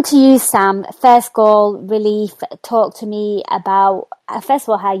 I'll come to you, Sam. First goal, relief. Talk to me about, first of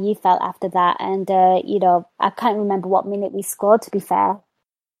all, how you felt after that. And, I can't remember what minute we scored, to be fair.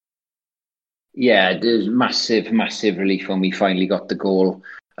 Yeah, there's massive, massive relief when we finally got the goal.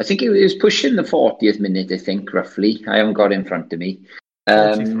 I think it was pushing the 40th minute, I think, roughly. I haven't got it in front of me.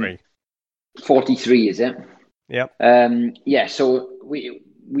 43. 43, is it? Yep. So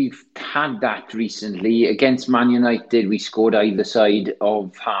we've had that recently. Against Man United, we scored either side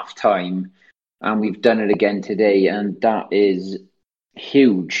of half-time, and we've done it again today, and that is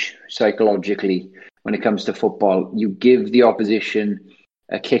huge psychologically when it comes to football. You give the opposition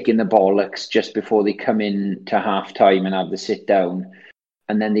a kick in the bollocks just before they come in to half-time and have the sit-down,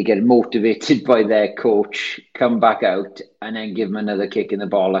 and then they get motivated by their coach, come back out, and then give them another kick in the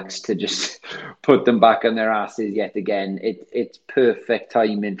bollocks to just put them back on their asses yet again. It's perfect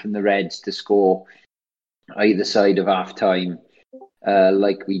timing from the Reds to score either side of half-time,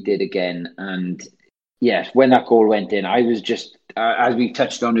 like we did again. And yeah, when that goal went in, I was just, as we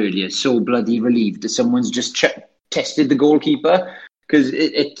touched on earlier, so bloody relieved that someone's just tested the goalkeeper, because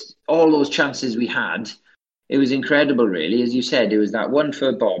all those chances we had, it was incredible, really. As you said, it was that one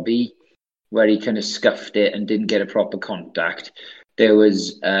for Bobby where he kind of scuffed it and didn't get a proper contact. There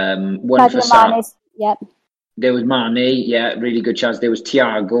was one for Sam. Yep. There was Mane, really good chance. There was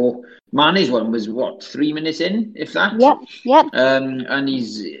Thiago. Mane's one was, 3 minutes in, if that? Yep. And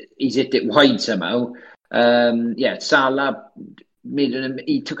he's hit it wide somehow. Salah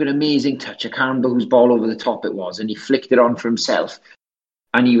he took an amazing touch. I can't remember whose ball over the top it was, and he flicked it on for himself.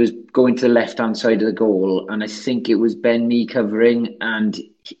 And he was going to the left-hand side of the goal, and I think it was Ben Mee covering, and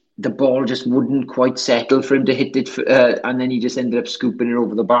the ball just wouldn't quite settle for him to hit it, and then he just ended up scooping it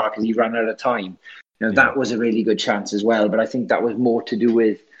over the bar because he ran out of time. That was a really good chance as well, but I think that was more to do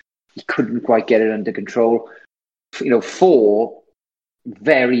with he couldn't quite get it under control. 4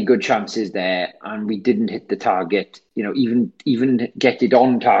 very good chances there, and we didn't hit the target, even get it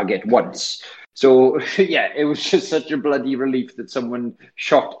on target once. So, it was just such a bloody relief that someone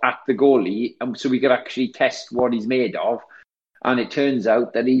shot at the goalie, so we could actually test what he's made of. And it turns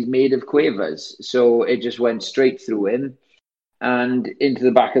out that he's made of quavers. So it just went straight through him and into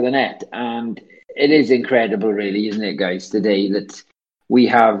the back of the net. And it is incredible, really, isn't it, guys, today, that we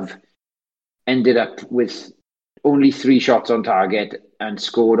have ended up with only 3 shots on target and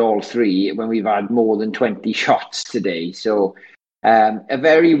scored all 3 when we've had more than 20 shots today. So A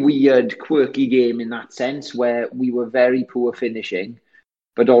very weird, quirky game in that sense, where we were very poor finishing,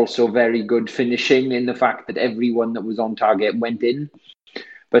 but also very good finishing in the fact that everyone that was on target went in.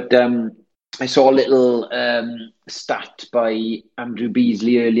 But I saw a little stat by Andrew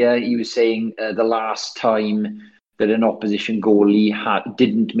Beasley earlier. He was saying the last time that an opposition goalie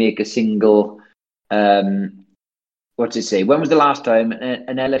didn't make a single... what's it say? When was the last time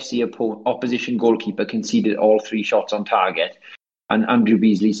an LFC opposition goalkeeper conceded all 3 shots on target? And Andrew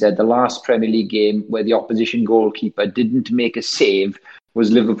Beasley said the last Premier League game where the opposition goalkeeper didn't make a save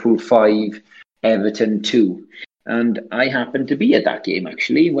was Liverpool 5, Everton 2. And I happened to be at that game,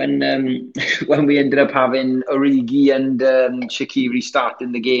 actually, when we ended up having Origi and Shaqiri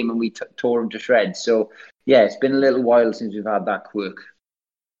starting the game and we tore them to shreds. So, yeah, it's been a little while since we've had that quirk.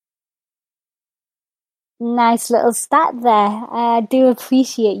 Nice little stat there. I do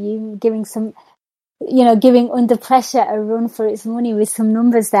appreciate you giving Under Pressure a run for its money with some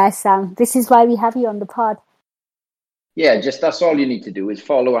numbers there, Sam. This is why we have you on the pod. Yeah, that's all you need to do is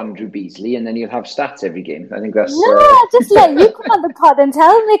follow Andrew Beasley and then you'll have stats every game. I think that's... No, just let you come on the pod and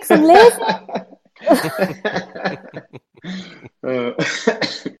tell Mix and lazy.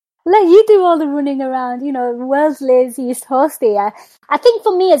 Let you do all the running around, the world's laziest host here. I think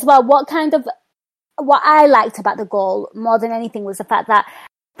for me as well, what I liked about the goal more than anything was the fact that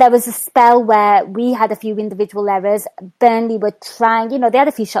there was a spell where we had a few individual errors. Burnley were trying, they had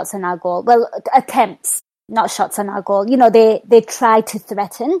a few shots on our goal. Well, attempts, not shots on our goal. They tried to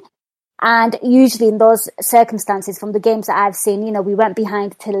threaten. And usually in those circumstances, from the games that I've seen, we went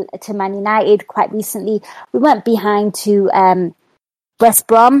behind to Man United quite recently. We went behind to West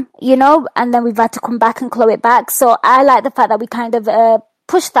Brom, and then we've had to come back and claw it back. So I like the fact that we kind of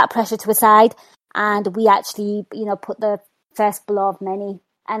pushed that pressure to a side and we actually, put the first blow of many.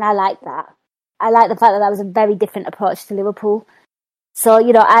 And I like that. I like the fact that was a very different approach to Liverpool. So,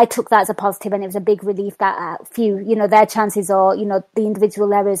 I took that as a positive, and it was a big relief that their chances or, the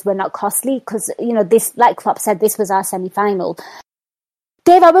individual errors were not costly because, this, like Klopp said, this was our semi-final.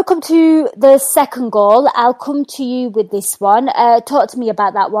 Dave, I will come to the second goal. I'll come to you with this one. Talk to me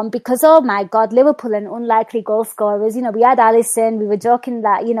about that one because, oh my God, Liverpool and unlikely goal scorers. We had Alisson. We were joking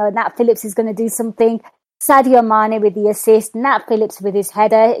that, Nat Phillips is going to do something. Sadio Mane with the assist. Nat Phillips with his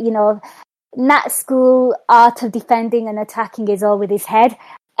header. Nat's school art of defending and attacking is all with his head.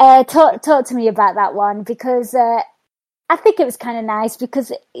 Talk to me about that one because I think it was kind of nice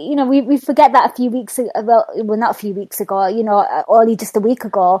because, we forget that a few weeks ago, well, not a few weeks ago, only just a week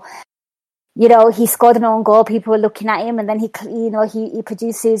ago, he scored an own goal. People were looking at him and then he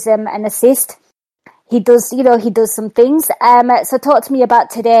produces an assist. He does some things. So talk to me about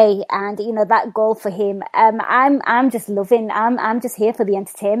today and, that goal for him. I'm just loving, I'm just here for the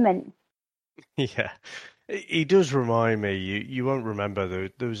entertainment. Yeah, he does remind me. You won't remember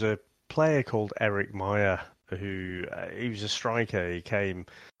there was a player called Eric Meyer who he was a striker. He came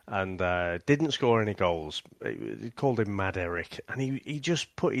and didn't score any goals. They called him Mad Eric, and he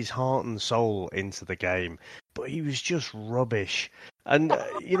just put his heart and soul into the game. But he was just rubbish, and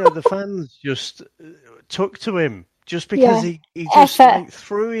the fans just took to him just because he just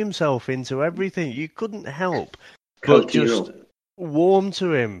threw himself into everything. You couldn't help but just warm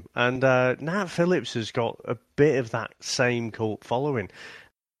to him, and Nat Phillips has got a bit of that same cult following. A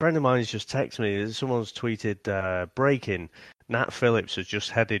friend of mine's just texted me, someone's tweeted breaking, Nat Phillips has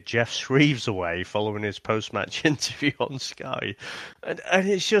just headed Jeff Shreves away following his post-match interview on Sky, and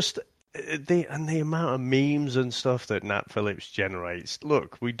it's just the amount of memes and stuff that Nat Phillips generates.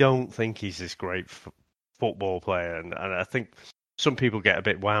 Look, we don't think he's this great football player, and I think some people get a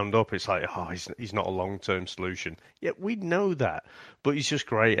bit wound up. It's like, he's not a long-term solution. Yeah, we know that, but he's just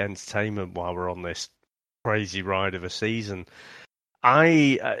great entertainment while we're on this crazy ride of a season.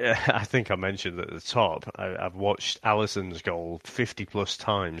 I think I mentioned at the top, I've watched Alisson's goal 50 plus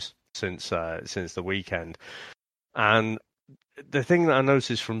times since the weekend, and the thing that I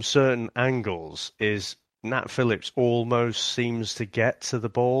noticed from certain angles is Nat Phillips almost seems to get to the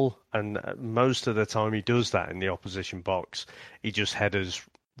ball, and most of the time he does that in the opposition box. He just headers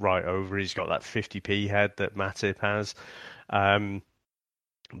right over. He's got that 50p head that Matip has.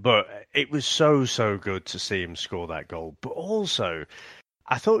 But it was so good to see him score that goal. But also,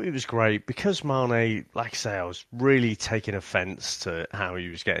 I thought it was great because Mane, like I say, I was really taking offence to how he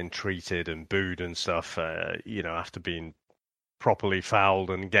was getting treated and booed and stuff, after being properly fouled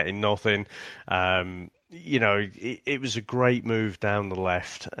and getting nothing. It was a great move down the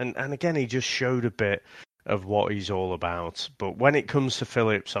left. And again, he just showed a bit of what he's all about. But when it comes to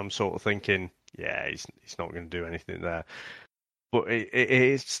Phillips, I'm sort of thinking, yeah, he's not going to do anything there. but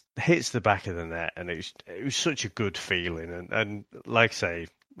it hits the back of the net, and it was such a good feeling. And like I say,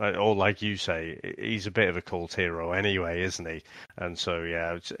 or like you say, he's a bit of a cult hero anyway, isn't he? And so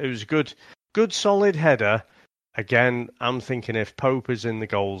yeah, it was a good solid header. Again, I'm thinking if Pope is in the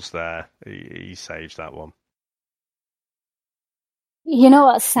goals there, he saves that one. You know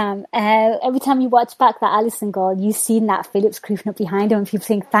what, Sam? Every time you watch back that Alisson goal, you've seen that Phillips creeping up behind him, and people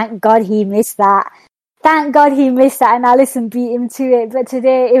think, "Thank God he missed that. Thank God he missed that," and Alisson beat him to it. But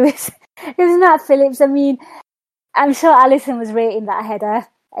today it was not Phillips. I mean, I'm sure Alisson was rating that header.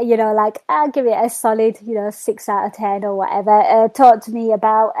 You know, like, I'll give it a solid, 6 out of 10 or whatever. Talk to me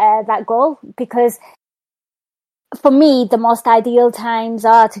about that goal, because for me, the most ideal times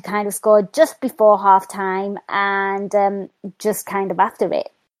are to kind of score just before half time and just kind of after it.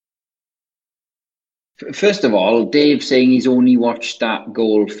 First of all, Dave saying he's only watched that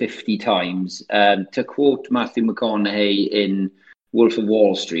goal 50 times. To quote Matthew McConaughey in Wolf of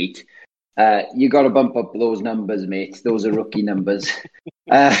Wall Street, you got to bump up those numbers, mate. Those are rookie numbers.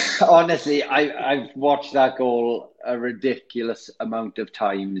 Honestly, I've watched that goal a ridiculous amount of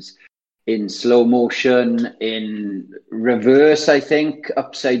times. In slow motion, in reverse, I think,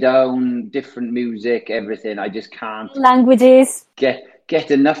 upside down, different music, everything. I just can't languages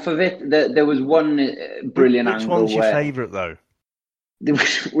get enough of it. There was one brilliant Which angle. Which one's your favourite, though?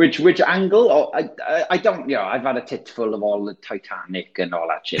 Which angle? Oh, I don't. I've had a tit full of all the Titanic and all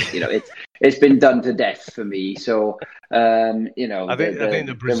that shit. It's been done to death for me. So I think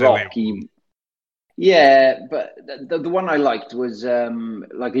the Brazilian Rocky. one. Yeah, but the one I liked was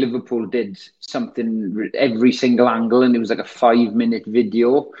like Liverpool did something every single angle, and it was like a 5-minute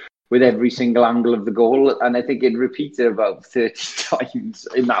video with every single angle of the goal, and I think it repeated about 30 times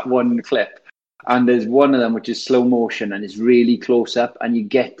in that one clip. And there's one of them which is slow motion, and it's really close up, and you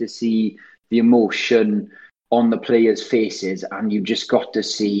get to see the emotion on the players' faces, and you just got to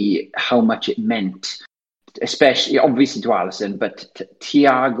see how much it meant, especially obviously to Alisson, but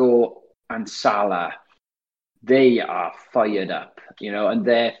Thiago and Salah, they are fired up, and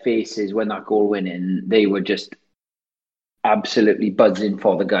their faces when that goal went in, they were just absolutely buzzing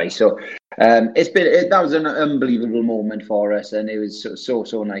for the guy. So that was an unbelievable moment for us, and it was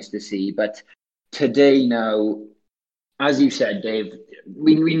so nice to see. But today now, as you said, Dave,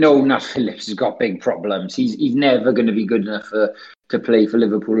 we know Nat Phillips has got big problems. He's never going to be good enough to play for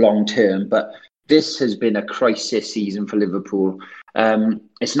Liverpool long term, but this has been a crisis season for Liverpool.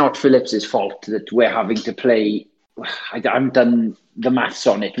 It's not Phillips' fault that we're having to play. I haven't done the maths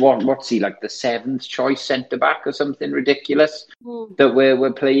on it. What's he, like the 7th choice centre back or something ridiculous that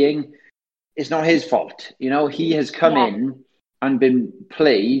we're playing? It's not his fault. He has come in and been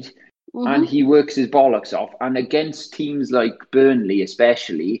played, and he works his bollocks off. And against teams like Burnley,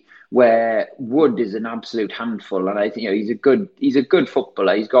 especially, where Wood is an absolute handful, and I think he's a good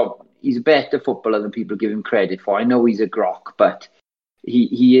footballer. He's a better footballer than people give him credit for. I know he's a grok, but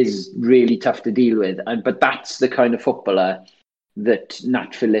he is really tough to deal with. But that's the kind of footballer that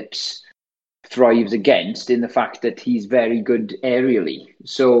Nat Phillips thrives against, in the fact that he's very good aerially.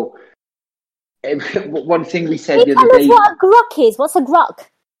 So one thing we said the other day... what a grok is. What's a grok?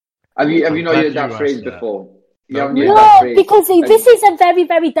 Have you not heard that phrase before? No, because this is a very,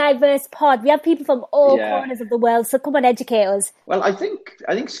 very diverse pod. We have people from all corners of the world, so come on, educate us. Well, I think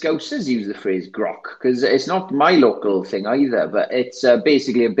Scousers use the phrase grok, because it's not my local thing either, but it's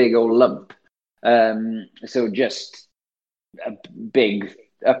basically a big old lump. So just a big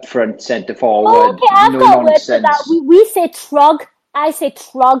up-front centre forward, okay, I've got a word for nonsense. that. We say trog. I say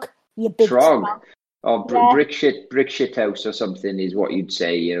trog. You big trog. Or brick shit house or something is what you'd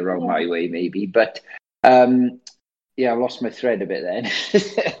say around my way, maybe. But I lost my thread a bit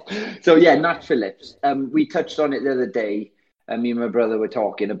then. So Nat Phillips. We touched on it the other day. Me and my brother were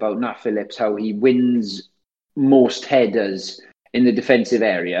talking about Nat Phillips, how he wins most headers in the defensive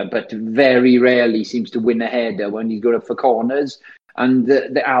area, but very rarely seems to win a header when he's got up for corners. And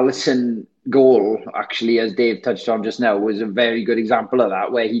the Alisson goal, actually, as Dave touched on just now, was a very good example of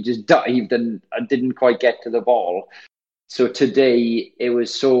that, where he just dived and didn't quite get to the ball. So today, it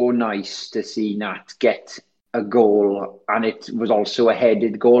was so nice to see Nat get a goal, and it was also a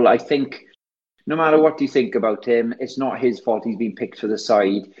headed goal. I think no matter what you think about him, it's not his fault he's been picked for the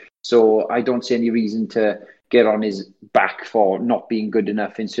side. So I don't see any reason to get on his back for not being good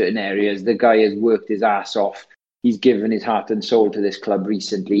enough in certain areas. The guy has worked his ass off. He's given his heart and soul to this club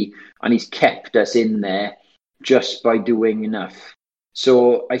recently, and he's kept us in there just by doing enough.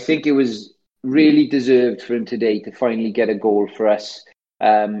 So I think it was really deserved for him today to finally get a goal for us.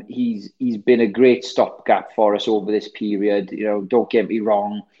 He's been a great stopgap for us over this period. Don't get me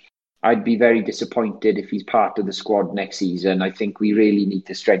wrong. I'd be very disappointed if he's part of the squad next season. I think we really need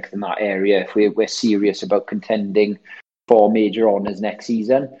to strengthen that area if we're serious about contending for major honours next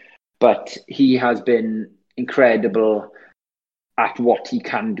season. But he has been incredible at what he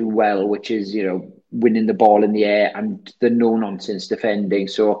can do well, which is, winning the ball in the air and the no-nonsense defending.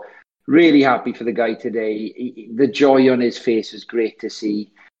 So really happy for the guy today. The joy on his face was great to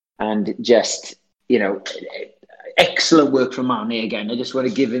see. And just, excellent work from Mane again. I just want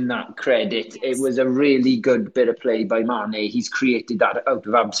to give him that credit. It was a really good bit of play by Mane. He's created that out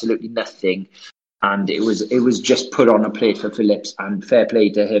of absolutely nothing. And it was just put on a plate for Phillips, and fair play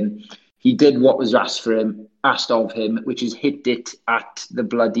to him. He did what was asked of him, which is hit it at the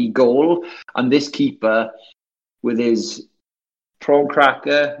bloody goal. And this keeper, with his prawn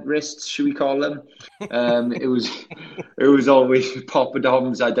cracker wrists, should we call them? It was always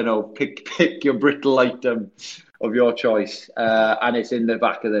poppadoms. I don't know. Pick your brittle item of your choice, and it's in the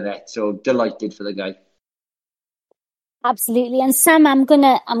back of the net. So delighted for the guy. Absolutely. And Sam, I'm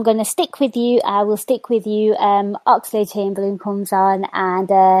gonna stick with you. I will stick with you. Oxlade-Chamberlain comes on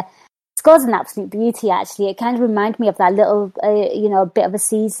and scores an absolute beauty. Actually, it kind of reminded me of that little, bit of a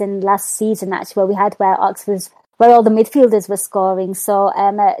season last season actually where we had where all the midfielders were scoring. So,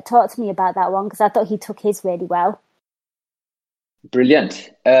 talk to me about that one because I thought he took his really well.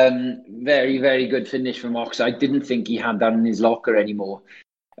 Brilliant. Very, very good finish from Ox. I didn't think he had that in his locker anymore.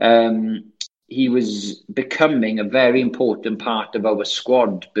 He was becoming a very important part of our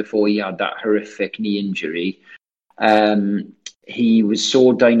squad before he had that horrific knee injury. He was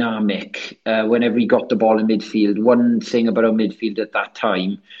so dynamic whenever he got the ball in midfield. One thing about our midfield at that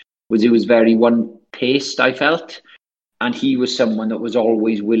time was it was very one-paced, I felt. And he was someone that was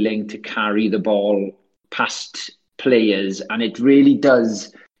always willing to carry the ball past players. And it really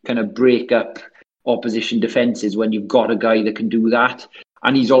does kind of break up opposition defences when you've got a guy that can do that.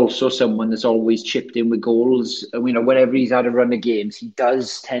 And he's also someone that's always chipped in with goals. Whenever he's had a run of games, he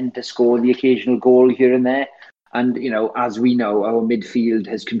does tend to score the occasional goal here and there. And, as we know, our midfield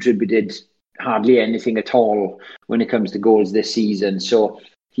has contributed hardly anything at all when it comes to goals this season. So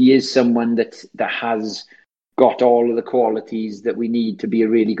he is someone that has got all of the qualities that we need to be a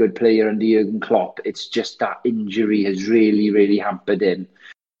really good player under Jurgen Klopp. It's just that injury has really, really hampered him.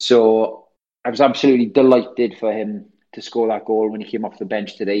 So I was absolutely delighted for him to score that goal when he came off the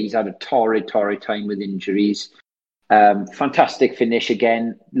bench today. He's had a torrid time with injuries. Fantastic finish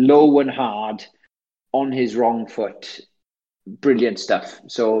again, low and hard, on his wrong foot. Brilliant stuff.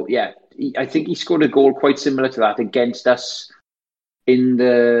 So, yeah, I think he scored a goal quite similar to that against us in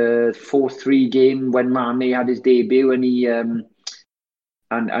the 4-3 game when Mane had his debut and he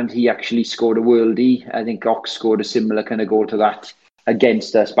and he actually scored a worldie. I think Ox scored a similar kind of goal to that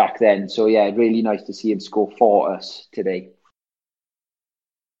against us back then. So, yeah, really nice to see him score for us today.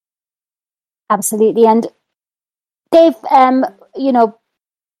 Absolutely. And Dave,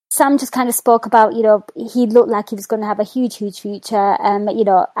 Sam just kind of spoke about, he looked like he was going to have a huge, huge future.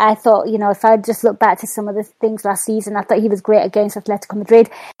 I thought, if I just look back to some of the things last season, I thought he was great against Atletico Madrid.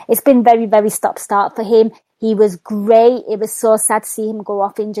 It's been very, very stop-start for him. He was great. It was so sad to see him go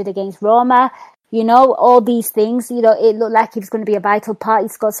off injured against Roma. All these things, it looked like he was going to be a vital part. He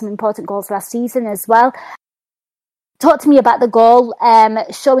scored some important goals last season as well. Talk to me about the goal,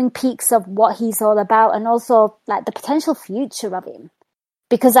 showing peaks of what he's all about and also like the potential future of him.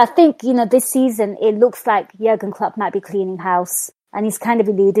 Because I think, this season, it looks like Jurgen Klopp might be cleaning house. And he's kind of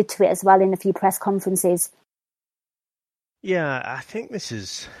alluded to it as well in a few press conferences. Yeah, I think this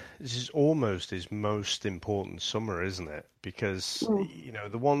is almost his most important summer, isn't it? Because,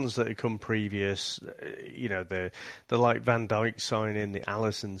 the ones that have come previous, the like Van Dijk signing, the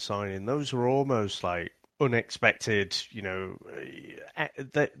Alisson signing, those were almost like unexpected.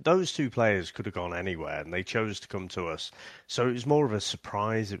 Those two players could have gone anywhere and they chose to come to us. So it was more of a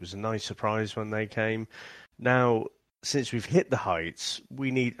surprise. It was a nice surprise when they came. Now, since we've hit the heights,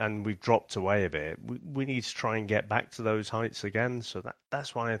 and we've dropped away a bit, we need to try and get back to those heights again. So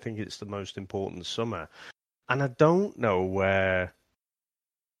that's why I think it's the most important summer. And I don't know where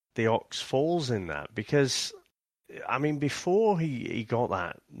the Ox falls in that because, I mean, before he got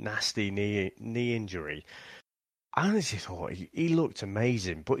that nasty knee injury, I honestly thought he looked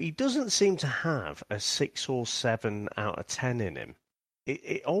amazing, but he doesn't seem to have a 6 or 7 out of 10 in him.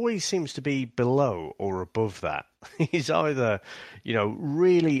 It always seems to be below or above that. He's either,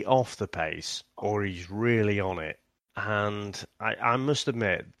 really off the pace or he's really on it. And I must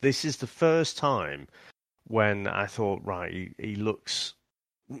admit, this is the first time when I thought, right, he looks,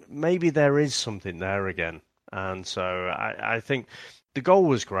 maybe there is something there again. And so I think the goal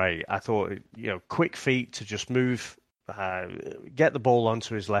was great. I thought, quick feet to just move get the ball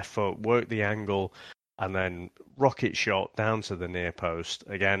onto his left foot, work the angle, and then rocket shot down to the near post.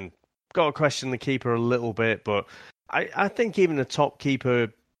 Again, got to question the keeper a little bit, but I think even a top keeper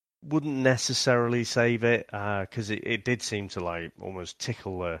wouldn't necessarily save it, because it did seem to like almost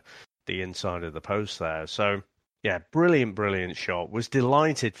tickle the inside of the post there. So yeah, brilliant shot. Was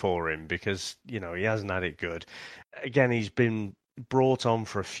delighted for him because, he hasn't had it good. Again, he's been brought on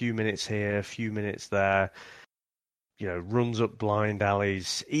for a few minutes here, a few minutes there, runs up blind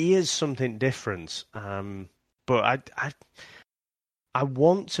alleys. He is something different. But I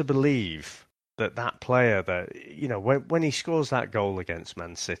want to believe that player that, when he scores that goal against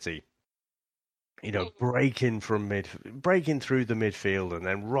Man City, breaking through the midfield and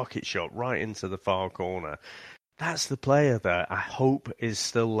then rocket shot right into the far corner. That's the player that I hope is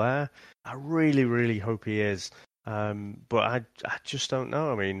still there. I really, really hope he is. But I just don't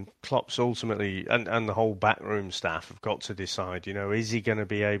know. I mean, Klopp's ultimately, and the whole backroom staff have got to decide, is he going to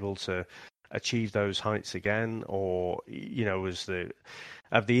be able to achieve those heights again? Or,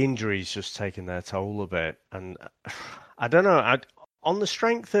 have the injuries just taken their toll a bit? And I don't know. On the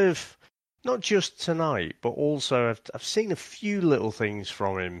strength of not just tonight, but also I've seen a few little things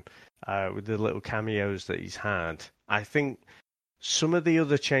from him, with the little cameos that he's had. I think some of the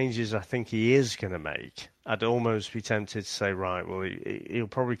other changes I think he is going to make, I'd almost be tempted to say, right, well, he'll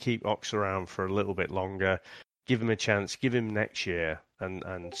probably keep Ox around for a little bit longer, give him a chance, give him next year,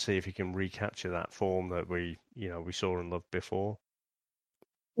 and see if he can recapture that form that we saw and loved before.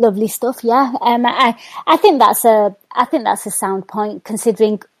 Lovely stuff, yeah. I think that's a sound point,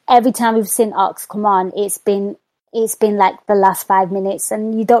 considering every time we've seen Ox come on, it's been like the last 5 minutes,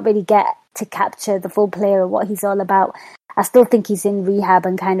 and you don't really get to capture the full player of what he's all about. I still think he's in rehab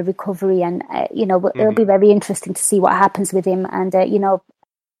and kind of recovery, and it'll be very interesting to see what happens with him. And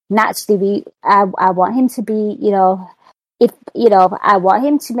naturally, I want him to be, I want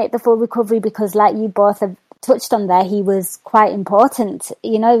him to make the full recovery, because, like you both have touched on there, he was quite important.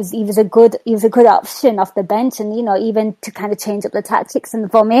 He was a good option off the bench, and even to kind of change up the tactics and the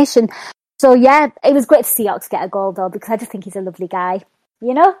formation. So yeah, it was great to see Ox get a goal though, because I just think he's a lovely guy.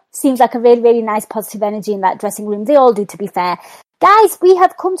 Seems like a really, really nice positive energy in that dressing room. They all do, to be fair. Guys, we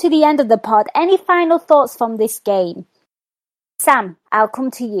have come to the end of the pod. Any final thoughts from this game? Sam, I'll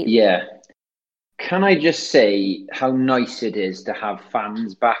come to you. Yeah. Can I just say how nice it is to have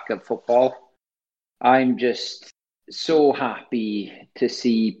fans back at football? I'm just so happy to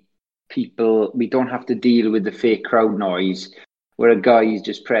see people. We don't have to deal with the fake crowd noise, where a guy is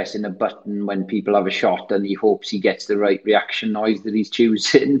just pressing a button when people have a shot and he hopes he gets the right reaction noise that he's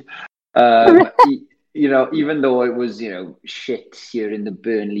choosing. Even though it was, shit hearing the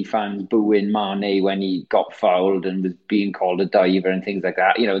Burnley fans booing Mane when he got fouled and was being called a diver and things like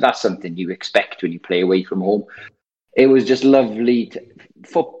that. That's something you expect when you play away from home. It was just lovely.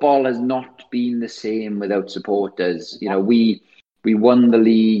 Football has not been the same without supporters. We won the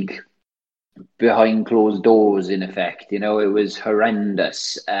league behind closed doors, in effect. It was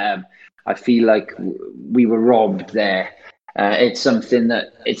horrendous. I feel like we were robbed there. It's something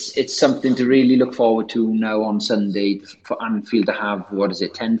to really look forward to now on Sunday for Anfield to have,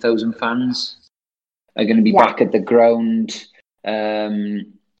 10,000 fans are going to be back at the ground.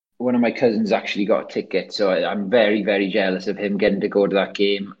 One of my cousins actually got a ticket, so I'm very, very jealous of him getting to go to that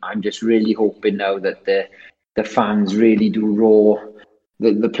game. I'm just really hoping now that the fans really do roar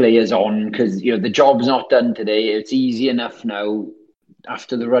the players on, because the job's not done today. It's easy enough now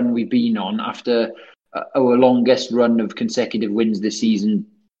after the run we've been on. After our longest run of consecutive wins this season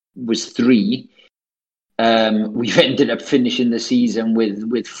was 3. We've ended up finishing the season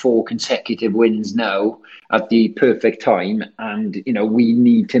with 4 consecutive wins now at the perfect time, and we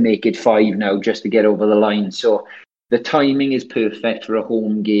need to make it 5 now just to get over the line. So the timing is perfect for a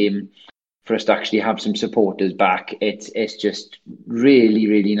home game, for us to actually have some supporters back. It's just really,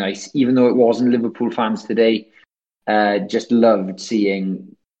 really nice. Even though it wasn't Liverpool fans today, just loved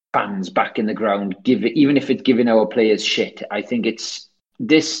seeing fans back in the ground, even if it's giving our players shit. I think it's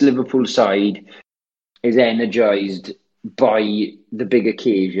this Liverpool side is energised by the big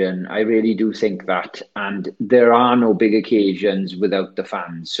occasion. I really do think that. And there are no big occasions without the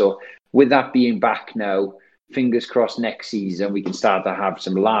fans. So with that being back now, fingers crossed next season we can start to have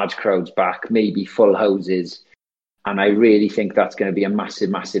some large crowds back, maybe full houses. And I really think that's going to be a massive,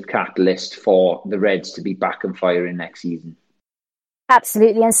 massive catalyst for the Reds to be back and firing next season.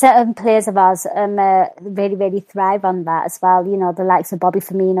 Absolutely, and certain players of ours really, really thrive on that as well. The likes of Bobby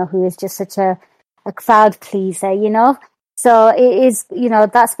Firmino, who is just such a crowd pleaser, So it is,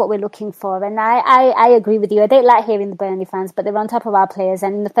 that's what we're looking for. And I agree with you. I don't like hearing the Burnley fans, but they were on top of our players.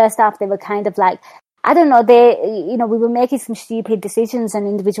 And in the first half, they were kind of like I don't know, we were making some stupid decisions and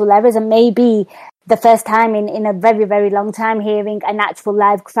individual errors, and maybe the first time in a very, very long time hearing an actual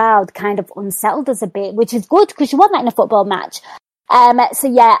live crowd kind of unsettled us a bit, which is good because you want that in a football match. So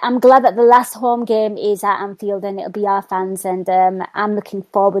yeah, I'm glad that the last home game is at Anfield and it'll be our fans, and I'm looking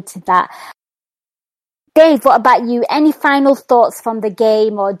forward to that. Dave, what about you? Any final thoughts from the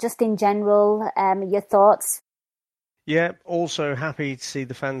game or just in general, your thoughts? Yeah, also happy to see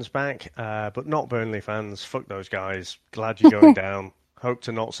the fans back, but not Burnley fans. Fuck those guys. Glad you're going down. Hope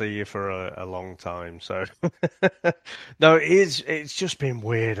to not see you for a long time. So, no, it's just been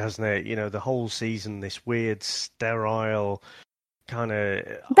weird, hasn't it? You know, the whole season, this weird, sterile kind of...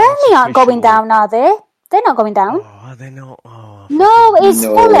 Burnley aren't going down, are they? They're not going down. Oh, are they not? Oh, no, it's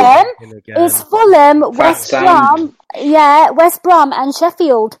Fulham. It's Fulham, West Brom. Yeah, West Brom and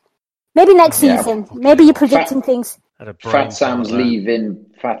Sheffield. Maybe next season. Okay. Maybe you're predicting things. Fat Sam's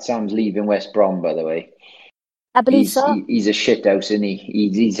leaving West Brom, by the way. I believe so. He's a shithouse, isn't he?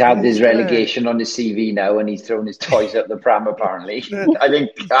 He's had his relegation on his CV now, and he's thrown his toys up the pram, apparently. I think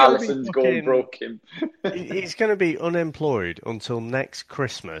Allison's goal broke him. He's going to be unemployed until next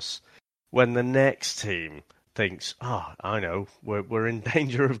Christmas, when the next team thinks, I know, we're in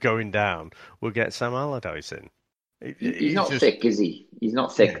danger of going down. We'll get Sam Allardyce in. He's not thick, is he? He's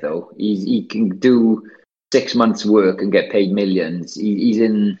not thick, though. He can do 6 months' work and get paid millions. He's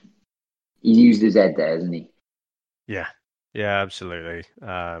used his head there, isn't he? Yeah, absolutely.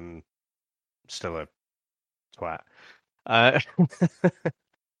 Still a twat. I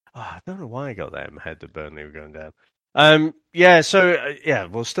don't know why I got that in my head that Burnley were going down.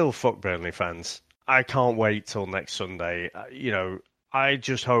 We'll still fuck Burnley fans. I can't wait till next Sunday. I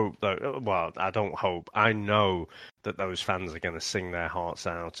just hope that, well, I don't hope, I know that those fans are going to sing their hearts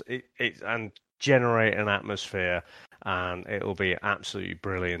out and generate an atmosphere, and it'll be absolutely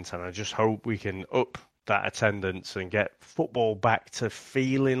brilliant. And I just hope we can up that attendance and get football back to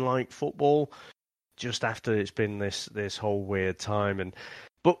feeling like football just after it's been this whole weird time.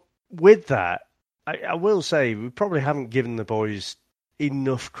 But with that, I will say we probably haven't given the boys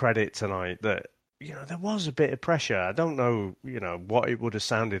enough credit tonight that, there was a bit of pressure. I don't know, what it would have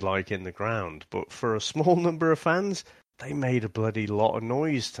sounded like in the ground, but for a small number of fans, they made a bloody lot of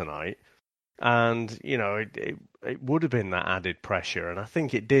noise tonight. And, it would have been that added pressure. And I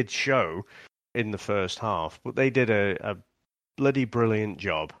think it did show in the first half, but they did a bloody brilliant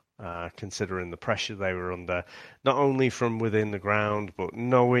job, considering the pressure they were under, not only from within the ground, but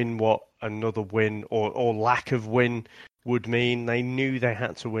knowing what another win or lack of win would mean. They knew they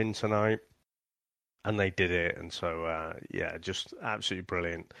had to win tonight, and they did it. And so, just absolutely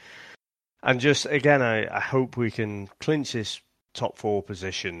brilliant. And just, again, I hope we can clinch this top 4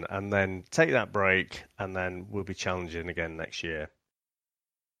 position and then take that break, and then we'll be challenging again next year.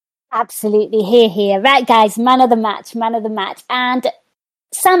 Absolutely. Here. Right, guys, man of the match. And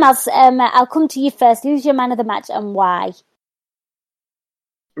Sam, I'll come to you first. Who's your man of the match and why?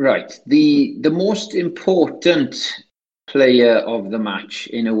 Right. The most important player of the match,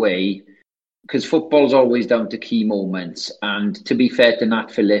 in a way, because football's always down to key moments. And to be fair to Nat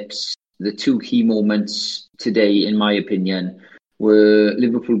Phillips, the 2 key moments today, in my opinion, were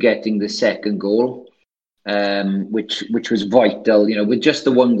Liverpool getting the second goal, which was vital, with just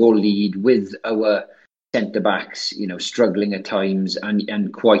the 1-goal lead, with our centre-backs, struggling at times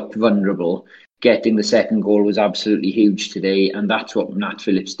and quite vulnerable. Getting the second goal was absolutely huge today, and that's what Nat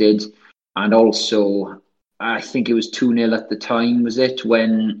Phillips did. And also, I think it was 2-0 at the time, was it,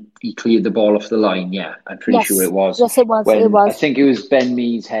 when he cleared the ball off the line? Yeah, I'm pretty sure it was. Yes, it was. I think it was Ben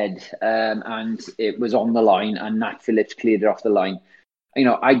Mee's head, and it was on the line, and Nat Phillips cleared it off the line.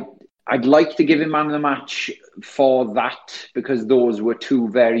 I'd like to give him man of the match for that, because those were 2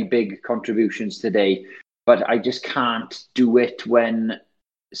 very big contributions today. But I just can't do it when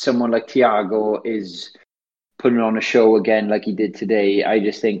someone like Thiago is putting on a show again like he did today. I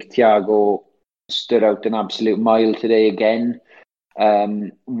just think Thiago stood out an absolute mile today again.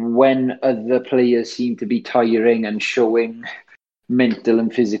 When other players seem to be tiring and showing mental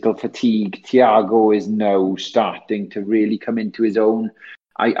and physical fatigue, Thiago is now starting to really come into his own.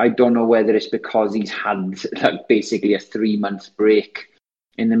 I don't know whether it's because he's had basically a 3-month break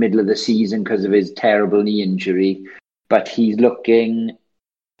in the middle of the season because of his terrible knee injury, but he's looking,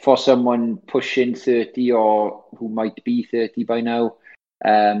 for someone pushing 30 or who might be 30 by now,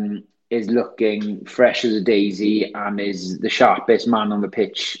 is looking fresh as a daisy and is the sharpest man on the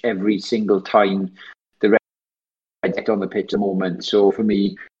pitch every single time the Reds get on the pitch at the moment. So for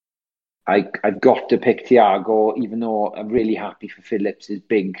me, I've got to pick Thiago, even though I'm really happy for Phillips'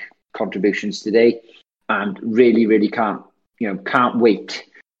 big contributions today, and really, really can't wait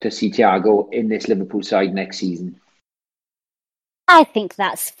to see Thiago in this Liverpool side next season. I think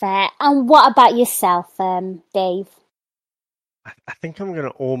that's fair. And what about yourself, Dave? I think I'm going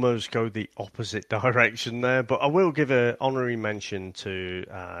to almost go the opposite direction there, but I will give an honorary mention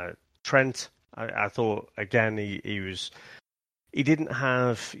to Trent. I thought, again, he didn't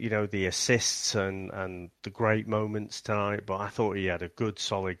have, the assists and the great moments tonight, but I thought he had a good,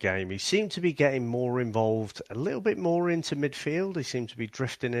 solid game. He seemed to be getting more involved, a little bit more into midfield. He seemed to be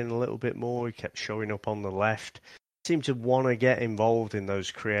drifting in a little bit more. He kept showing up on the left. Seemed to want to get involved in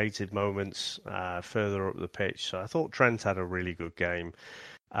those creative moments further up the pitch. So I thought Trent had a really good game.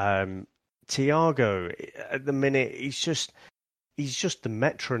 Thiago, at the minute, he's just the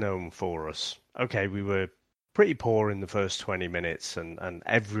metronome for us. Okay, we were pretty poor in the first 20 minutes and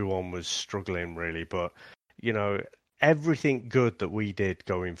everyone was struggling really, but everything good that we did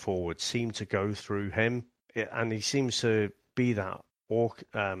going forward seemed to go through him, and he seems to be that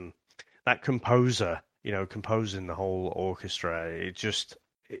composer, composing the whole orchestra.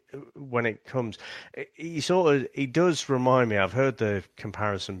 When it comes, he does remind me, I've heard the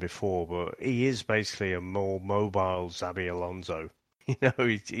comparison before, but he is basically a more mobile Xabi Alonso.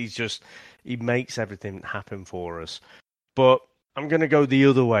 He makes everything happen for us. But I'm going to go the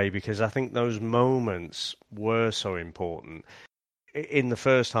other way because I think those moments were so important. In the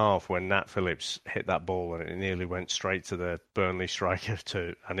first half, when Nat Phillips hit that ball and it nearly went straight to the Burnley striker,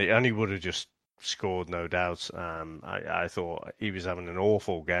 and he would have just scored, no doubt. I thought he was having an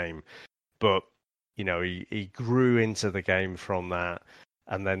awful game. But, he grew into the game from that.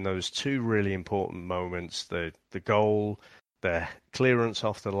 And then those two really important moments, the goal, the clearance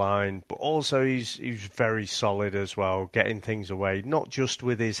off the line, but also he's very solid as well, getting things away, not just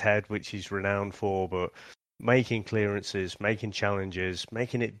with his head, which he's renowned for, but making clearances, making challenges,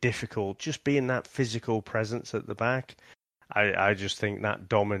 making it difficult, just being that physical presence at the back. I just think that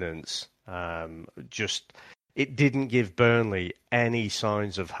dominance, it didn't give Burnley any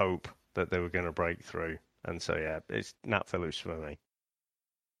signs of hope that they were going to break through. And so, yeah, it's Nat Phillips for me.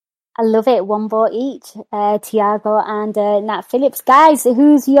 I love it. One vote each, Thiago and Nat Phillips. Guys,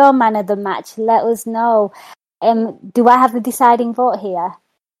 who's your man of the match? Let us know. Do I have the deciding vote here?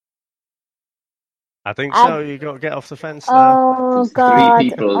 I think so. You got to get off the fence now. Oh, God. 3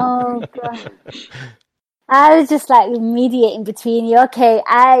 people. Oh, God. I was just mediating between you. Okay,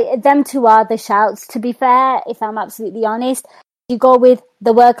 them two are the shouts, to be fair, if I'm absolutely honest. Do you go with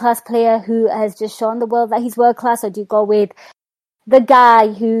the world-class player who has just shown the world that he's world-class, or do you go with the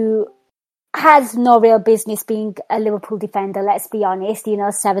guy who has no real business being a Liverpool defender, let's be honest,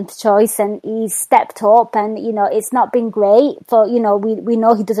 7th choice, and he's stepped up, and, it's not been great for, we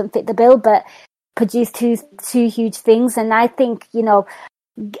know he doesn't fit the bill, but produced two huge things. And I think,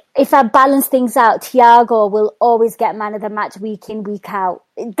 if I balance things out, Thiago will always get man of the match week in, week out.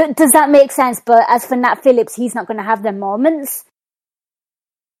 Does that make sense? But as for Nat Phillips, he's not going to have them moments.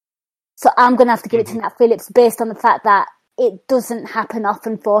 So I'm going to have to give it to Nat Phillips based on the fact that it doesn't happen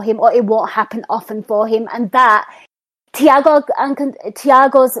often for him, or it won't happen often for him. And that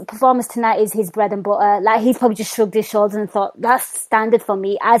Thiago's performance tonight is his bread and butter. He's probably just shrugged his shoulders and thought, that's standard for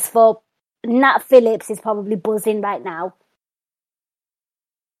me. As for Nat Phillips, is probably buzzing right now.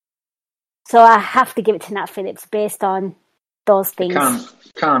 So I have to give it to Nat Phillips based on those things.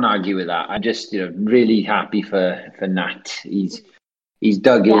 Can't argue with that. I'm just really happy for Nat. He's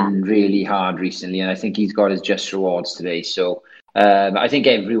dug in really hard recently, and I think he's got his just rewards today. So I think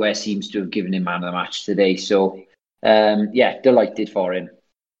everywhere seems to have given him man of the match today. So delighted for him.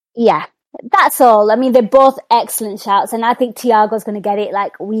 Yeah, that's all. I mean, they're both excellent shouts, and I think Thiago's going to get it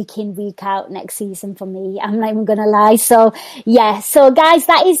week in, week out next season for me. I'm not even going to lie. So, So, guys,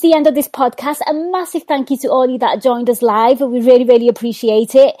 that is the end of this podcast. A massive thank you to all you that joined us live. We really, really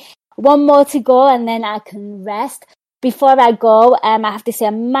appreciate it. One more to go, and then I can rest. Before I go, I have to say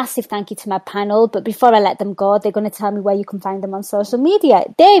a massive thank you to my panel. But before I let them go, they're going to tell me where you can find them on social media.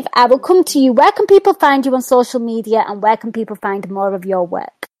 Dave, I will come to you. Where can people find you on social media, and where can people find more of your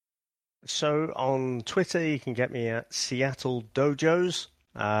work? So on Twitter, you can get me at Seattle Dojos.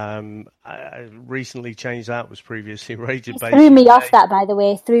 I recently changed that. Was previously Raging Base. Threw me off that, by the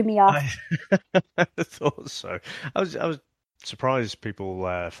way. Threw me off. I thought so. I was surprised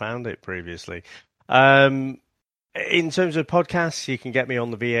people found it previously. In terms of podcasts, you can get me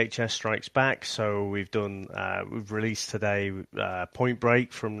on the VHS Strikes Back. So we've released today Point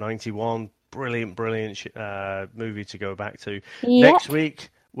Break from '91. Brilliant movie to go back to. Yep. Next week,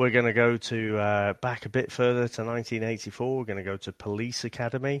 we're going to go to back a bit further to 1984. We're going to go to Police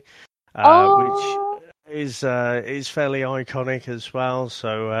Academy, which is fairly iconic as well.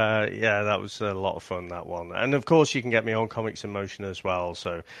 So yeah, that was a lot of fun, that one. And of course, you can get me on Comics in Motion as well.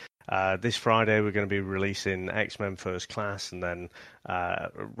 So this Friday we're going to be releasing X-Men First Class, and then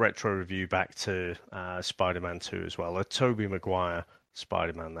retro review back to Spider-Man 2 as well. A Tobey Maguire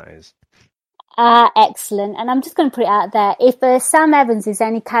Spider-Man, that is. Excellent. And I'm just going to put it out there. If Sam Evans is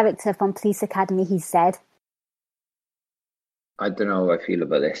any character from Police Academy, he's dead. I don't know how I feel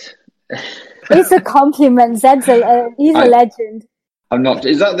about this. It's a compliment. Zed's he's a legend. I'm not.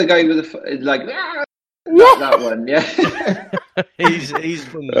 Is that the guy with the like? Yeah, that one. Yeah. he's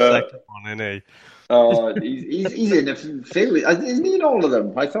from the second one, isn't he? Oh, he's in the film. Isn't he in all of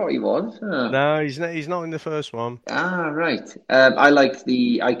them? I thought he was. No, he's not in the first one. Ah, right. I like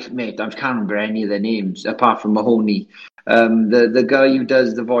I can't remember any of their names apart from Mahoney. The guy who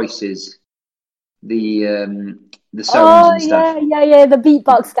does the voices, the sounds and stuff. Yeah, the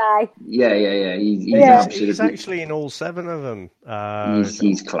beatbox guy. Yeah. He's actually in all 7 of them.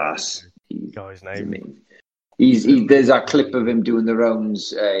 He's class. Guy's name. There's that clip of him doing the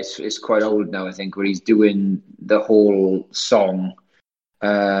rounds. It's quite old now, I think, where he's doing the whole song.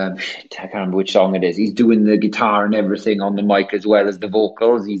 I can't remember which song it is. He's doing the guitar and everything on the mic as well as the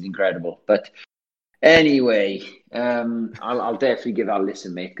vocals. He's incredible. But anyway, I'll definitely give that a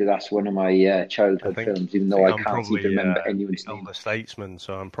listen, mate, because that's one of my childhood films, even though I can't seem to remember anyone's name. Elder Statesman,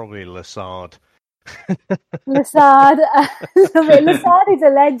 so I'm probably Lassard. Lassard. Lassard is a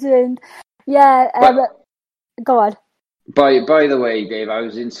legend. Yeah, go on. By the way, Dave, I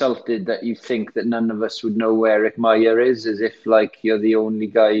was insulted that you think that none of us would know who Eric Meyer is, as if like you're the only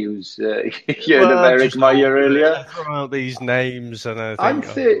guy who's heard of Eric Meyer earlier. I throw out these names, and I'm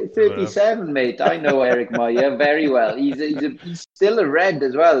 37, mate. I know Eric Meyer very well. He's still a Red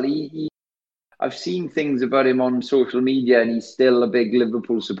as well. I've seen things about him on social media, and he's still a big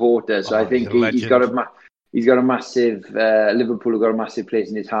Liverpool supporter. So I think he's got a massive Liverpool have got a massive place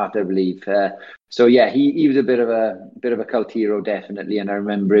in his heart, I believe. So yeah, he was a bit of a cult hero, definitely, and I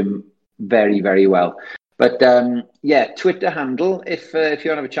remember him very, very well. But Twitter handle. If you want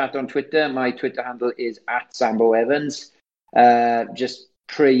to have a chat on Twitter, my Twitter handle is @SamboEvans. Just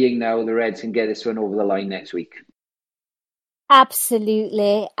praying now the Reds can get this one over the line next week.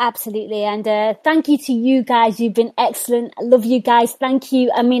 Absolutely. And thank you to you guys. You've been excellent. I love you guys. Thank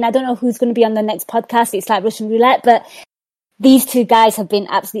you. I mean, I don't know who's going to be on the next podcast. It's like Russian roulette, but these two guys have been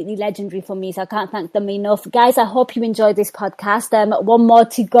absolutely legendary for me, so I can't thank them enough. Guys, I hope you enjoyed this podcast. One more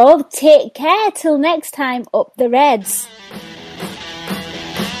to go. Take care. Till next time, up the Reds.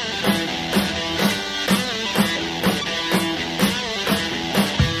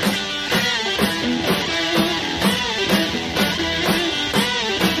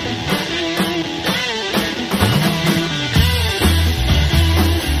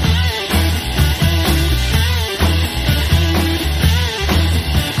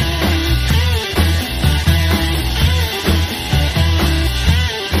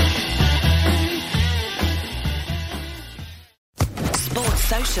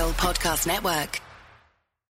 Podcast Network.